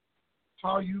on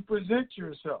how you present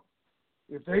yourself.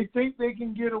 If they think they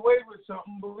can get away with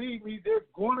something, believe me, they're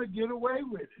going to get away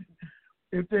with it.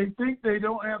 If they think they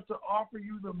don't have to offer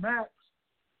you the max,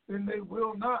 then they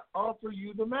will not offer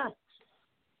you the max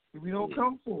if you don't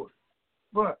come for it.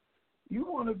 But you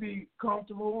want to be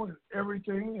comfortable in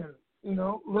everything and,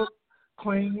 look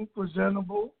clean,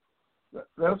 presentable.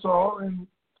 That's all. And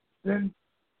then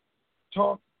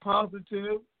talk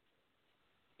positive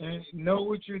and know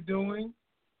what you're doing.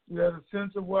 You have a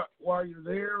sense of why you're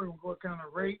there and what kind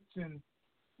of rates and,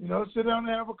 sit down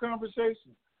and have a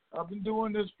conversation. I've been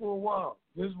doing this for a while.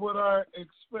 This is what I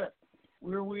expect.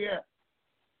 Where are we at?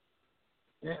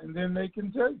 And then they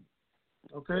can tell you.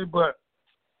 Okay, but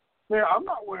yeah, I'm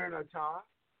not wearing a tie.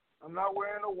 I'm not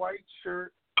wearing a white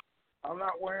shirt. I'm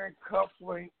not wearing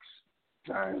cufflinks.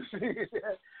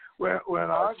 when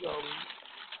I go,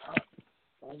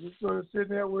 I'm just going to sit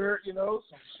there wear, some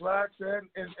slacks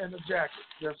and a jacket.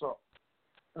 That's all.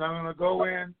 And I'm going to go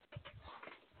in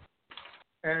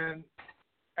and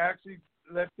actually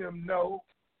let them know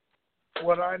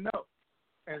what I know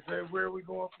and say, where are we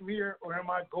going from here, or am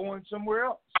I going somewhere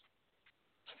else?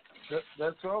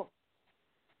 That's all.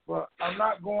 But I'm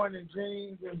not going in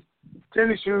jeans and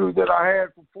tennis shoes that I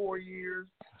had for 4 years,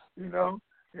 and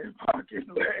pocket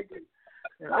and leg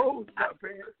and holes in my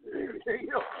pants and everything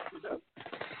else.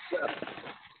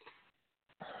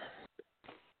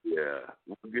 Yeah,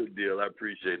 well, good deal. I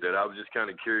appreciate that. I was just kind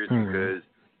of curious because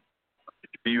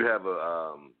you have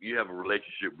a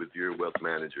relationship with your wealth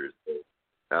managers.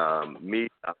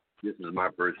 This is my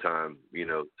first time,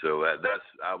 so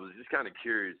I was just kind of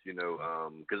curious, because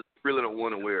I really don't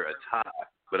want to wear a tie,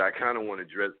 but I kind of want to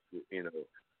dress,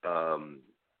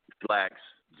 slacks,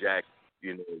 jacket,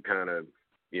 kind of,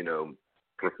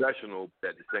 professional, but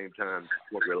at the same time,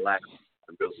 want to relax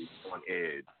and really on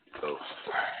edge. So,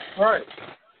 all right.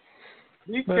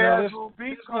 There's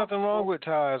nothing wrong with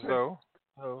ties, though.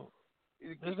 So,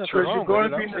 there's nothing wrong with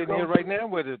it. I'm sitting here right now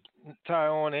with a tie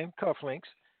on and cufflinks.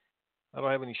 I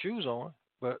don't have any shoes on,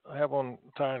 but I have on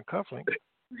tie and cufflinks.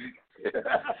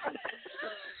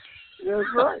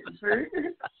 That's right, see?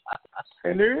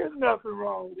 And there is nothing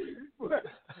wrong with it.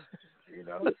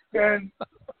 But, and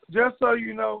just so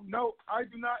you know, no, I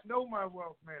do not know my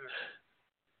wealth manager.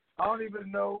 I don't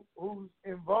even know who's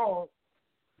involved.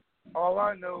 All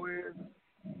I know is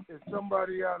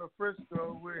somebody out of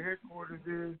Frisco, where headquarters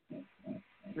is,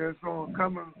 that's going to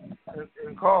come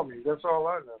and call me. That's all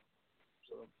I know.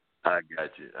 So. I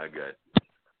got you.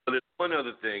 But there's one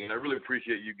other thing, and I really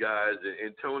appreciate you guys.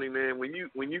 And Tony, man, when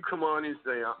you come on and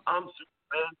say, I'm super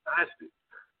fantastic,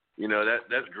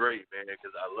 that's great, man,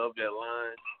 because I love that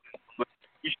line. But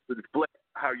you should reflect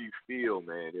how you feel,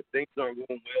 man. If things aren't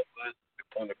going well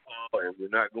on the call and we're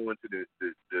not going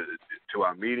to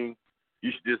our meeting,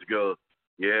 you should just go,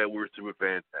 yeah, we're super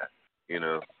fantastic,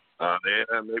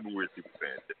 maybe we're super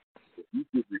fantastic. You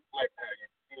should reflect how you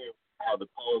feel, how the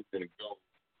call is going to go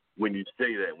when you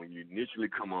say that, when you initially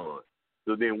come on.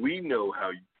 So then we know how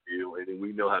you feel, and then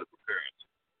we know how to prepare it.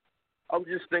 I was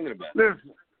just thinking about it.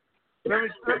 Listen, let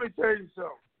me tell you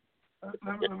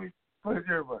something. Let me put it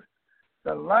to everybody.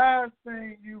 The last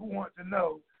thing you want to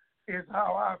know is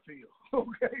how I feel,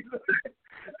 okay?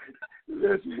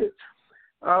 Listen,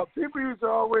 people used to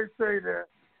always say that,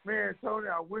 man, Tony,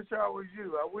 I wish I was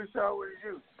you. I wish I was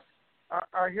you.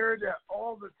 I hear that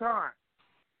all the time.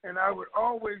 And I would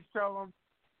always tell them,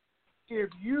 if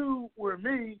you were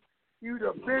me, you'd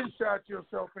have been shot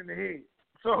yourself in the head.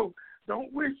 So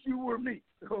don't wish you were me,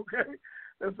 okay?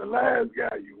 That's the last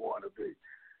guy you want to be.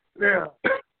 Now,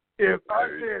 if I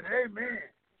said, hey, man,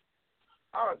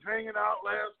 I was hanging out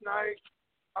last night.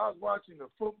 I was watching the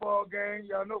football game.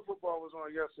 Y'all know football was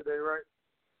on yesterday, right?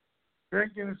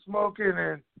 Drinking and smoking,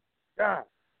 and God,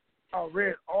 I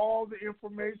read all the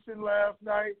information last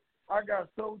night. I got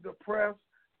so depressed,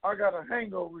 I got a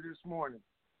hangover this morning.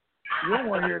 You don't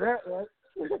want to hear that, right?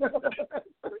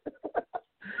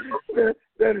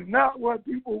 That is not what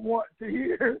people want to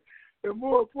hear. And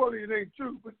more importantly, it ain't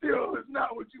true, but still, it's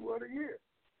not what you want to hear.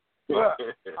 But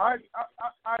I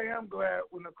am glad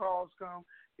when the calls come.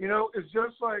 You know, it's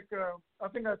just like I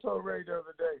think I told Ray the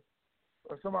other day,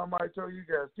 or somebody might tell you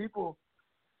guys. People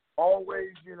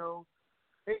always, you know,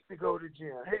 hate to go to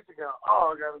gym, hate to go.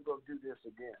 Oh, I got to go do this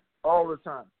again all the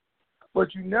time.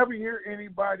 But you never hear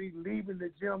anybody leaving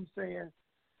the gym saying,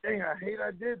 "Dang, I hate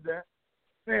I did that.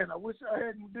 Man, I wish I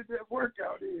hadn't did that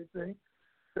workout or anything."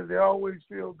 Because they always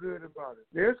feel good about it.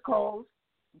 There's calls.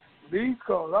 These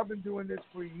calls, I've been doing this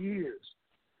for years.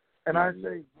 And I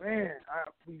say, man,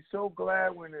 I'll be so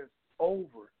glad when it's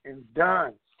over and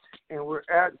done and we're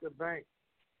at the bank.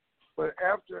 But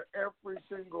after every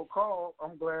single call,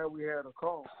 I'm glad we had a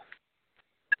call.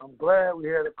 I'm glad we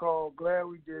had a call, glad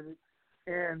we did it.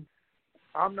 And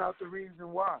I'm not the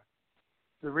reason why.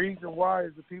 The reason why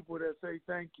is the people that say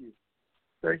thank you.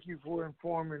 Thank you for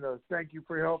informing us. Thank you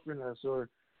for helping us. Or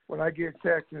when I get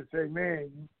text and say,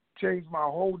 man, you changed my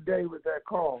whole day with that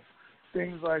call,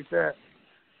 things like that.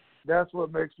 That's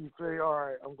what makes me say, all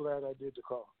right, I'm glad I did the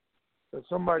call. That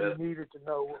somebody needed to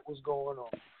know what was going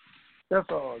on. That's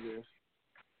all it is.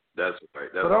 That's right.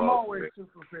 That's but I'm awesome, always man.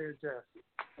 super fantastic.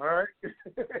 All right?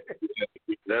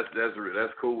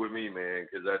 that's cool with me, man,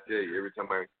 because I tell you, every time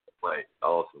I'm like,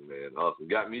 awesome, man, awesome.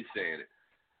 Got me saying it.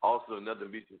 Also,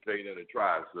 nothing beats a failure than a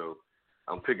try, so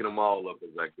I'm picking them all up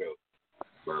as I go,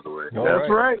 by the way. That's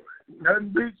right. Nothing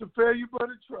beats a failure but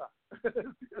a try.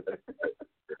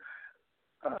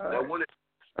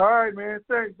 All right, man.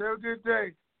 Thanks. Have a good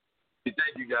day.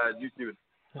 Thank you, guys. You too.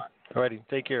 All righty.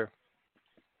 Take care.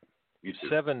 You too.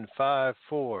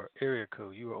 754 area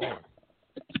code. You are on.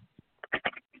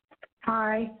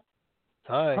 Hi.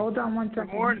 Hi. Hold on one second.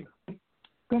 Good morning.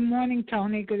 Good morning,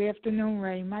 Tony. Good afternoon,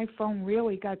 Ray. My phone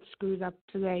really got screwed up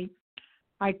today.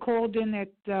 I called in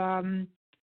at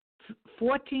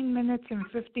 14 minutes and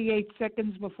 58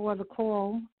 seconds before the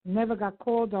call. Never got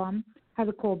called on. Had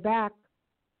to call back.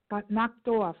 Got knocked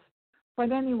off.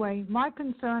 But anyway, my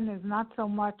concern is not so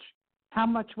much how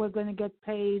much we're going to get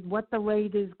paid, what the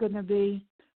rate is going to be.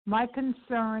 My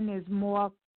concern is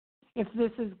more if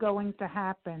this is going to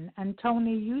happen. And,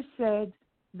 Tony, you said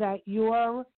that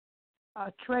your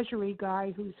Treasury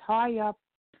guy who's high up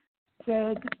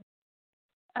said,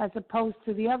 as opposed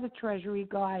to the other Treasury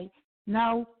guy,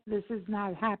 no, this is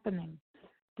not happening.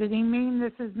 Did he mean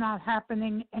this is not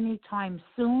happening anytime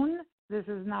soon? This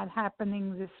is not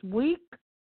happening this week?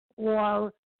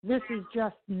 Or this is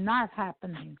just not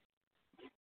happening?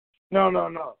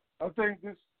 No. I think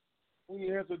this,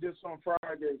 we answered this on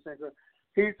Friday.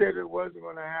 He said it wasn't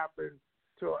going to happen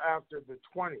till after the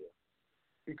 20th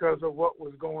because of what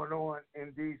was going on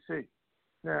in D.C.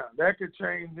 Now, that could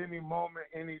change any moment,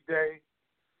 any day.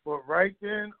 But right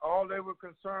then, all they were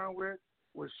concerned with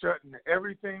was shutting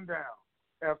everything down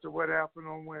after what happened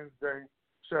on Wednesday.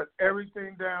 Shut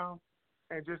everything down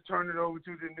and just turn it over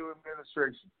to the new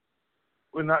administration.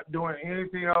 We're not doing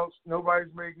anything else.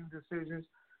 Nobody's making decisions.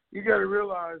 You got to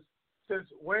realize since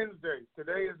Wednesday,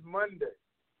 today is Monday,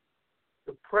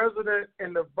 the president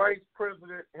and the vice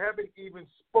president haven't even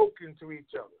spoken to each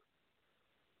other.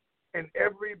 And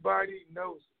everybody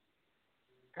knows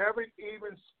it. Haven't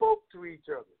even spoke to each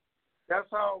other. That's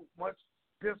how much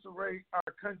disarray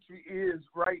our country is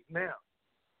right now.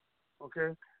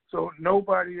 Okay? So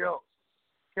nobody else.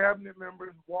 Cabinet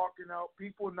members walking out,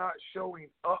 people not showing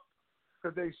up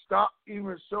because they stopped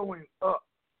even showing up.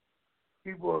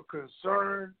 People are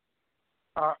concerned.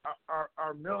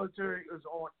 Our military is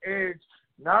on edge,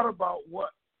 not about what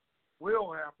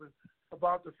will happen,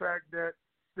 about the fact that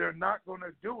they're not going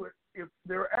to do it if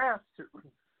they're asked to.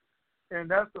 And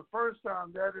that's the first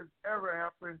time that has ever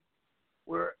happened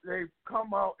where they've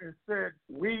come out and said,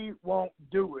 we won't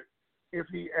do it if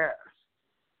he asks.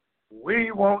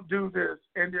 We won't do this.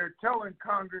 And they're telling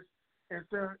Congress and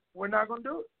saying, we're not going to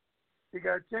do it. You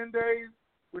got 10 days,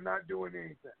 we're not doing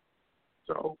anything.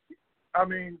 So, I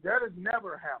mean, that has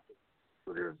never happened.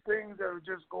 So there's things that are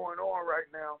just going on right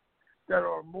now that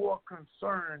are more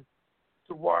concerned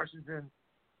to Washington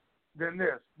than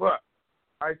this. But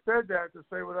I said that to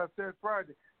say what I said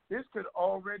Friday. This could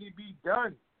already be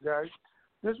done, guys.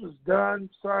 This was done,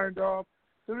 signed off.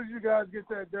 As soon as you guys get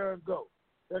that done, go.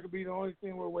 That could be the only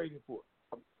thing we're waiting for.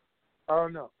 I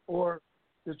don't know. Or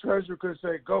the treasurer could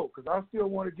say go, because I still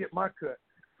want to get my cut.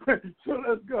 So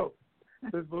let's go.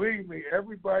 Because believe me,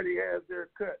 everybody has their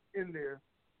cut in there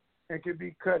and can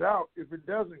be cut out if it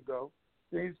doesn't go.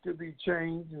 Things could be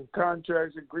changed and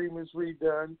contracts, agreements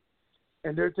redone,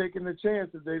 and they're taking the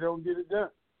chance that they don't get it done.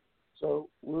 So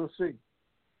we'll see.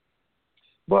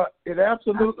 But it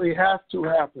absolutely has to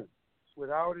happen.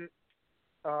 Without it,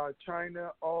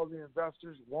 China, all the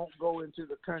investors won't go into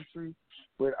the country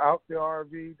without the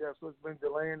RV. That's what's been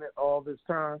delaying it all this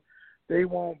time. They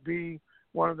won't be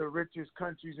one of the richest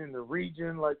countries in the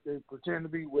region like they pretend to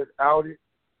be without it.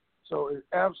 So it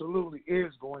absolutely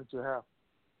is going to happen.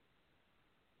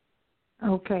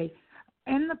 Okay.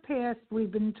 In the past,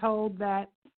 we've been told that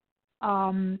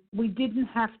we didn't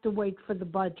have to wait for the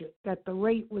budget, that the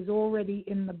rate was already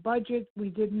in the budget. We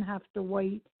didn't have to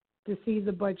wait to see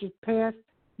the budget passed.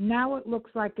 Now it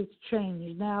looks like it's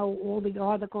changed. Now all the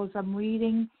articles I'm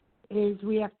reading is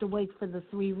we have to wait for the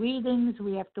 3 readings.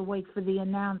 We have to wait for the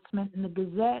announcement in the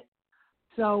Gazette.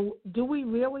 So do we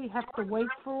really have to wait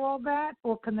for all that,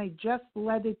 or can they just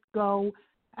let it go?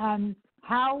 And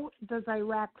how does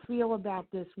Iraq feel about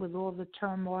this with all the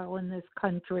turmoil in this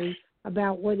country,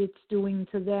 about what it's doing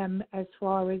to them as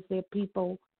far as their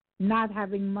people not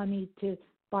having money to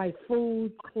buy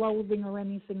food, clothing, or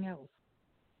anything else?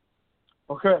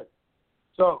 Okay,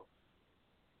 so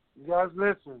you guys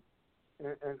listen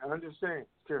and understand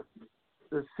carefully.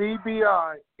 The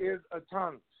CBI is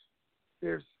autonomous.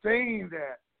 They're saying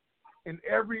that in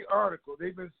every article.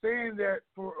 They've been saying that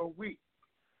for a week.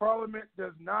 Parliament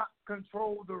does not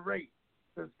control the rate.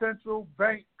 The central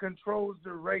bank controls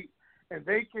the rate, and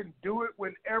they can do it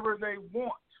whenever they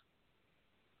want.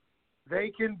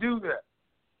 They can do that.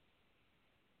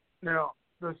 Now,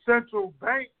 the central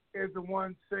bank is the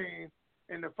one saying,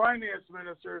 and the finance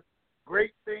minister,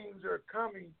 great things are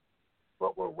coming,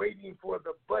 but we're waiting for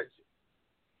the budget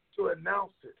to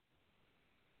announce it.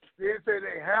 They didn't say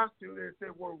they have to. They said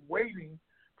we're waiting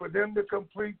for them to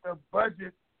complete the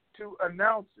budget to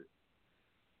announce it.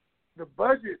 The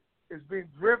budget is being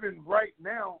driven right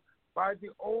now by the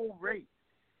old rate.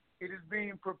 It is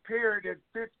being prepared at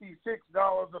 $56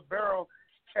 a barrel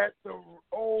at the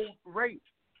old rate.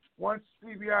 Once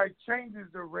CBI changes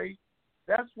the rate,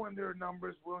 that's when their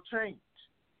numbers will change.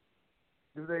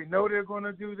 Do they know they're going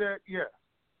to do that? Yes.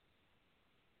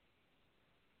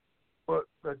 But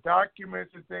the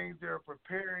documents and things they're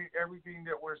preparing, everything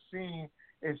that we're seeing,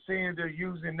 is saying they're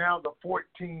using now the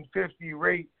 $14.50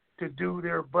 rate to do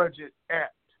their budget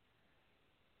at.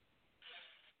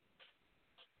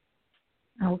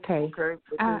 Okay.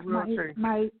 But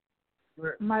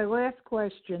my last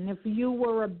question, if you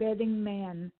were a betting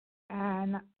man,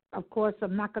 and of course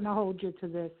I'm not going to hold you to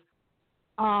this,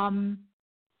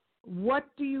 what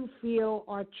do you feel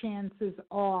our chances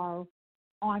are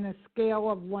on a scale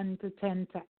of 1 to 10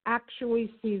 to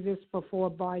actually see this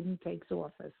before Biden takes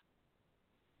office?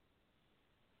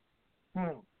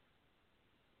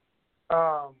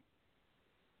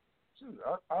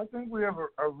 I think we have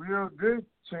a real good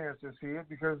chance to see it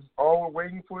because all we're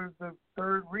waiting for is the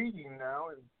 3rd reading now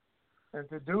and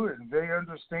to do it. And they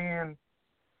understand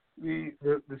the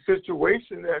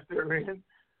situation that they're in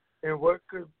and what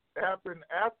could happen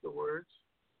afterwards.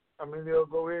 I mean, they'll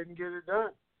go ahead and get it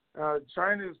done.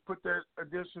 China has put that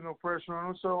additional pressure on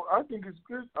them, so I think it's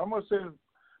good. I'm going to say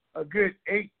a good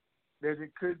 8 that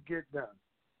it could get done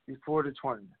before the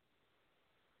 20th.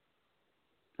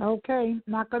 Okay,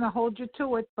 not going to hold you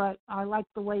to it, but I like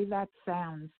the way that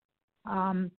sounds.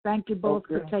 Thank you both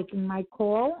for taking my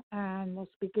call, and we'll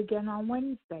speak again on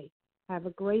Wednesday. Have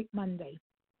a great Monday.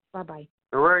 Bye-bye.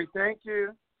 All right, thank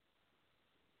you.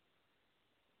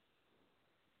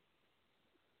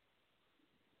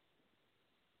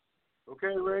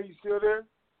 Okay, Ray, you still there?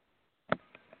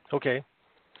 Okay.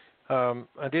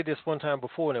 I did this one time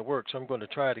before and it worked, so I'm going to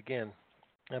try it again.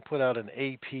 I put out an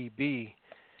APB,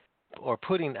 or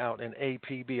putting out an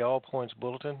APB all points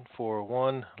bulletin for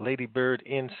one Lady Bird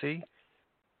NC.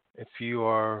 If you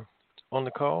are on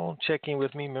the call, check in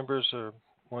with me. Members are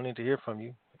wanting to hear from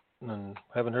you and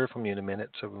haven't heard from you in a minute,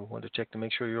 so we want to check to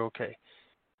make sure you're okay.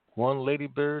 One Lady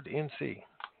Bird NC.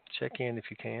 Check in if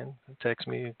you can. Text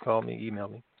me, call me, email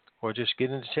me, or just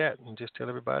get in the chat and just tell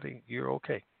everybody you're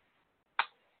okay.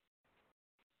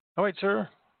 All right, sir.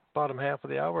 Bottom half of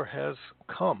the hour has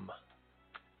come.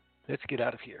 Let's get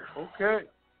out of here. Okay.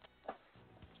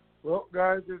 Well,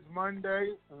 guys, it's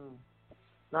Monday.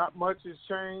 Not much has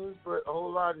changed, but a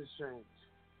whole lot has changed.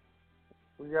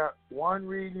 We got 1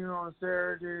 reading on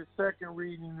Saturday, 2nd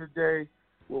reading today.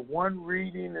 We're 1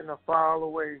 reading and a file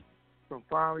away from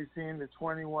finally seeing the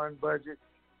 21 budget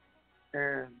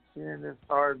and seeing this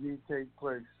RV take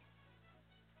place.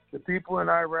 The people in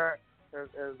Iraq,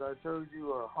 as I told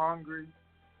you, are hungry,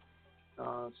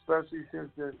 especially since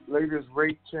the latest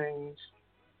rate change.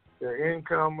 Their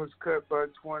income was cut by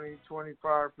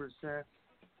 25%.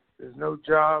 There's no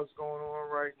jobs going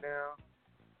on right now.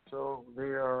 So they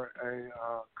are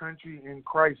a country in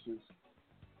crisis,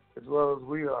 as well as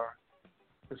we are,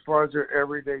 as far as their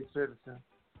everyday citizen.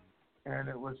 and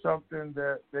it was something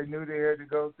that they knew they had to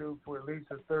go through for at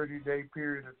least a 30-day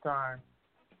period of time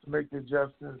to make the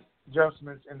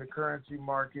adjustments in the currency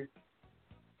market,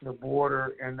 the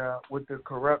border, and with the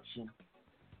corruption.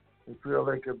 They feel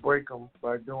they could break them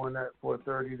by doing that for a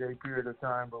 30-day period of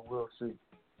time, but we'll see.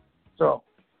 So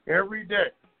every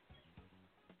day,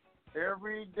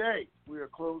 we are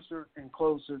closer and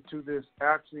closer to this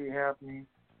actually happening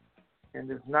and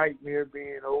this nightmare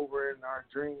being over and our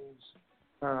dreams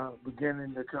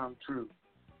beginning to come true.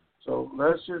 So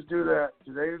let's just do that.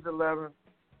 Today is the 11th.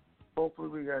 Hopefully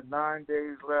we got 9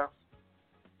 days left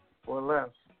or less,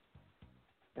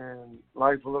 and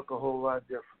life will look a whole lot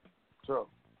different. So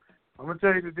I'm going to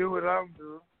tell you to do what I'm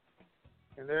doing,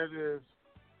 and that is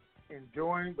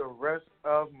enjoying the rest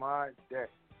of my day.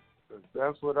 Because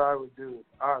that's what I would do if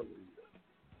I were you.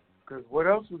 Because what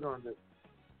else are we going to do?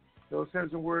 No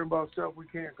sense in worrying about stuff we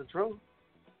can't control.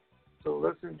 So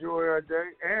let's enjoy our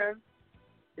day. And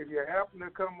if you happen to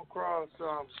come across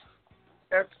some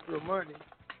extra money,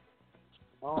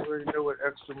 I don't really know what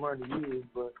extra money is,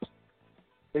 but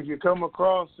if you come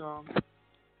across some,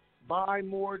 buy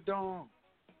more Dawn.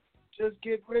 Just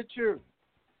get richer.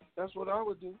 That's what I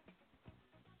would do.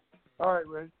 All right,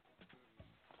 Ray.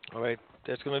 All right.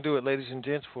 That's going to do it, ladies and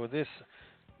gents, for this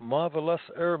Marvelous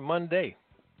Monday.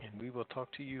 And we will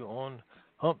talk to you on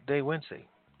Hump Day Wednesday.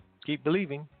 Keep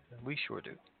believing, and we sure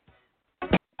do.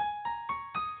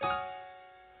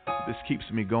 This keeps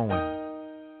me going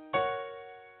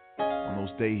on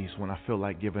those days when I feel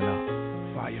like giving up.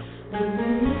 Fire.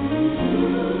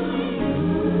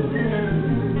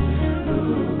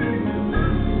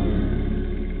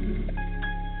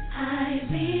 I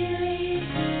believe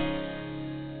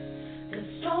the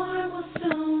storm will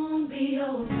soon be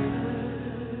over.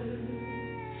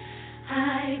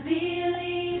 I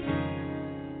believe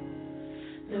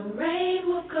the rain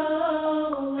will go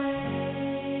away.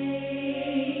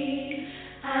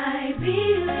 I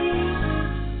believe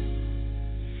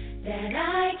that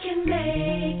I can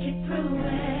make it through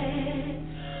it.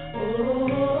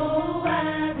 Oh,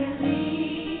 I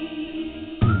believe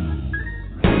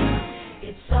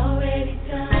it's already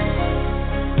done.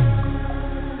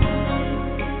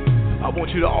 I want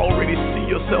you to already see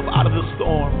yourself out of the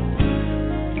storm.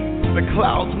 The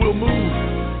clouds will move.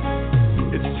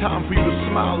 It's time for you to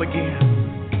smile again.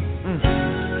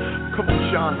 Come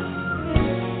on, Sean.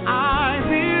 I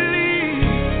believe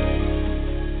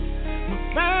my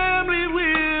family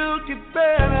will get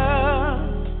better.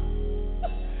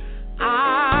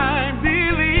 I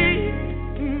believe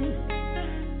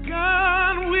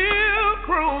God will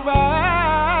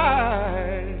provide.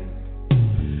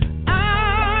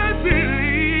 I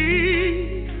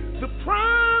believe the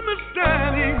promise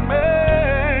that He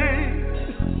made.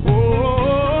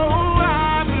 Oh,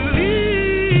 I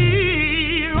believe.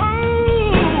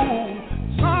 Oh,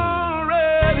 it's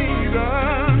already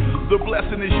done. The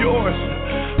blessing is yours.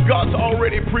 God's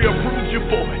already pre-approved you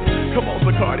for it. Come on,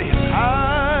 Zacardi.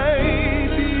 I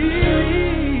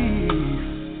believe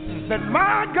that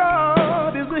my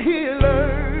God is a healer.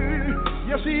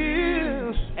 Yes, He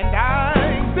is. And I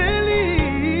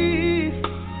believe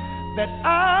that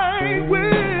I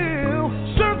will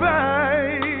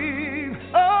survive.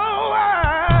 Oh, I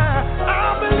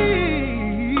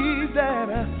believe that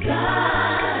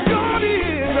God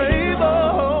is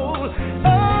able.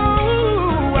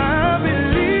 Oh, I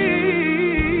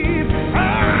believe. I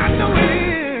know it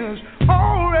is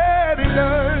already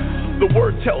done. The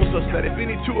word tells us that if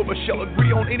any two of us shall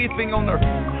agree on anything on earth,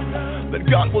 that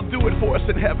God will do it for us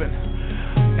in heaven.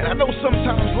 And I know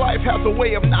sometimes life has a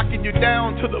way of knocking you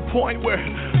down to the point where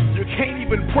you can't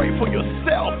even pray for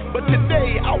yourself. But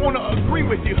today I want to agree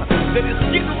with you that it's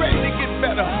getting ready to get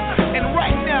better. And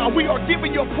right now we are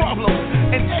giving your problem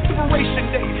an expiration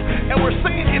date. And we're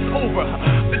saying it's over.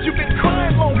 That you've been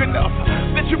crying long enough.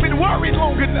 That you've been worried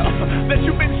long enough. That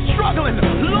you've been struggling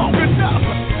long enough.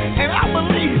 And I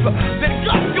believe that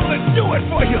God's going to do it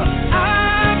for you.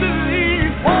 I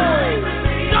believe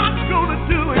God's going to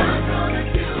do it.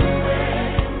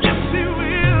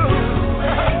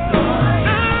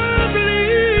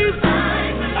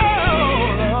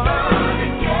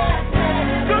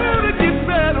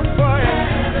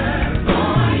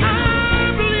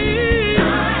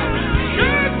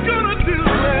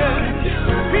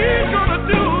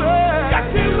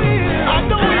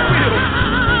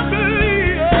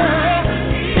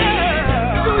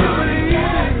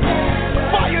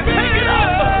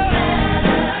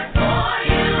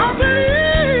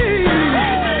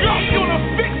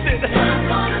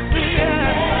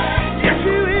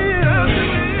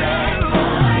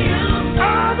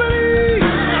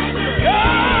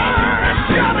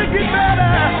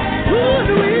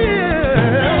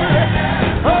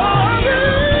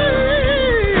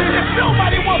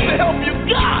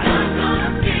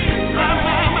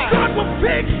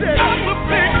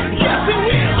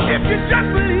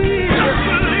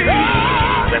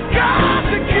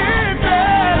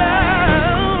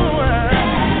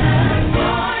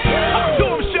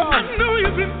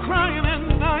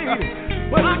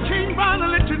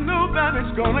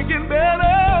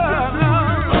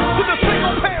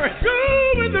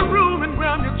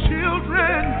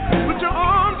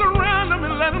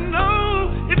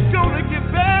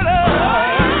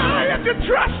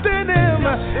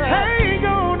 Hang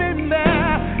on in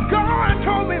there. God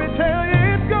told me to tell you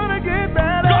it's gonna get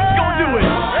better. God's gonna do it.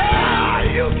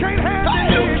 You can't handle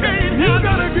it. You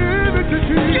gotta give it to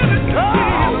Jesus.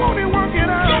 Oh, won't He work it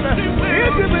out?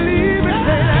 If you believe it,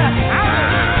 say that.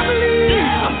 I believe.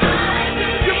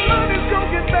 Your money's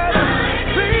gonna get better.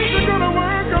 Things are gonna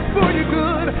work out for you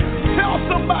good. Tell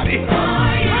somebody.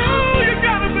 Oh, you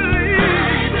gotta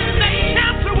believe.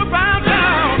 Cancer will bow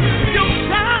down. Your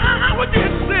child will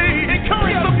get saved.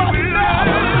 Encourage somebody now.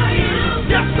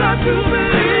 Yes, I do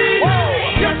believe.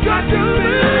 Yes, I do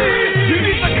believe. You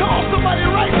need to call somebody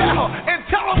right now and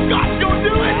tell them God's gonna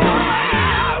do it.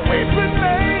 We've been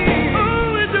made.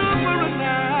 Oh, we do it for us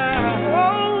now.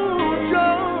 Oh,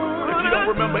 John. If you don't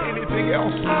remember anything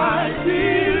else, I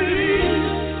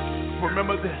believe.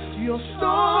 Remember this. Your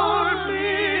storm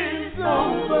is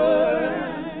over.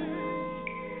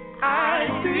 I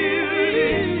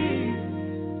believe.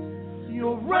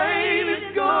 Your rain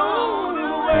is gone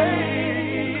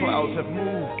away. Clouds have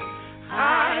moved.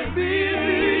 I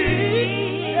believe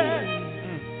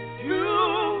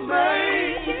you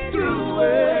made it through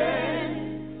it.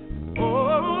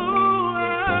 Oh,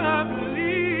 I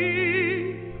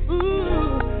believe.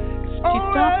 To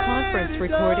stop conference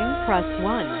recording, press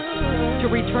 1. To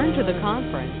return to the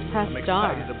conference, press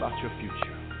star. I'm excited about your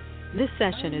future. This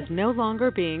session is no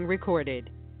longer being recorded.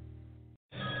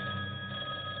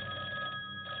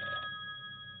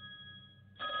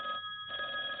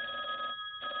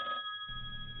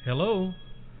 Hello,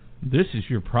 this is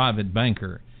your private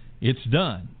banker. It's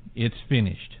done. It's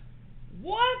finished.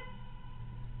 What?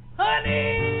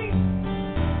 Honey!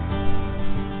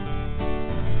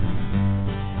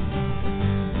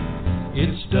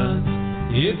 It's done.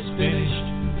 It's finished.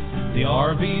 The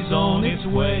RV's on its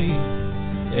way.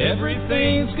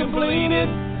 Everything's completed.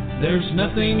 There's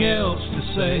nothing else to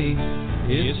say.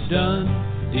 It's done.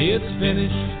 It's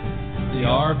finished. The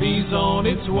RV's on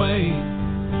its way.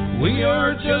 We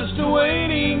are just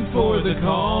waiting for the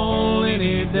call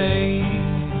any day.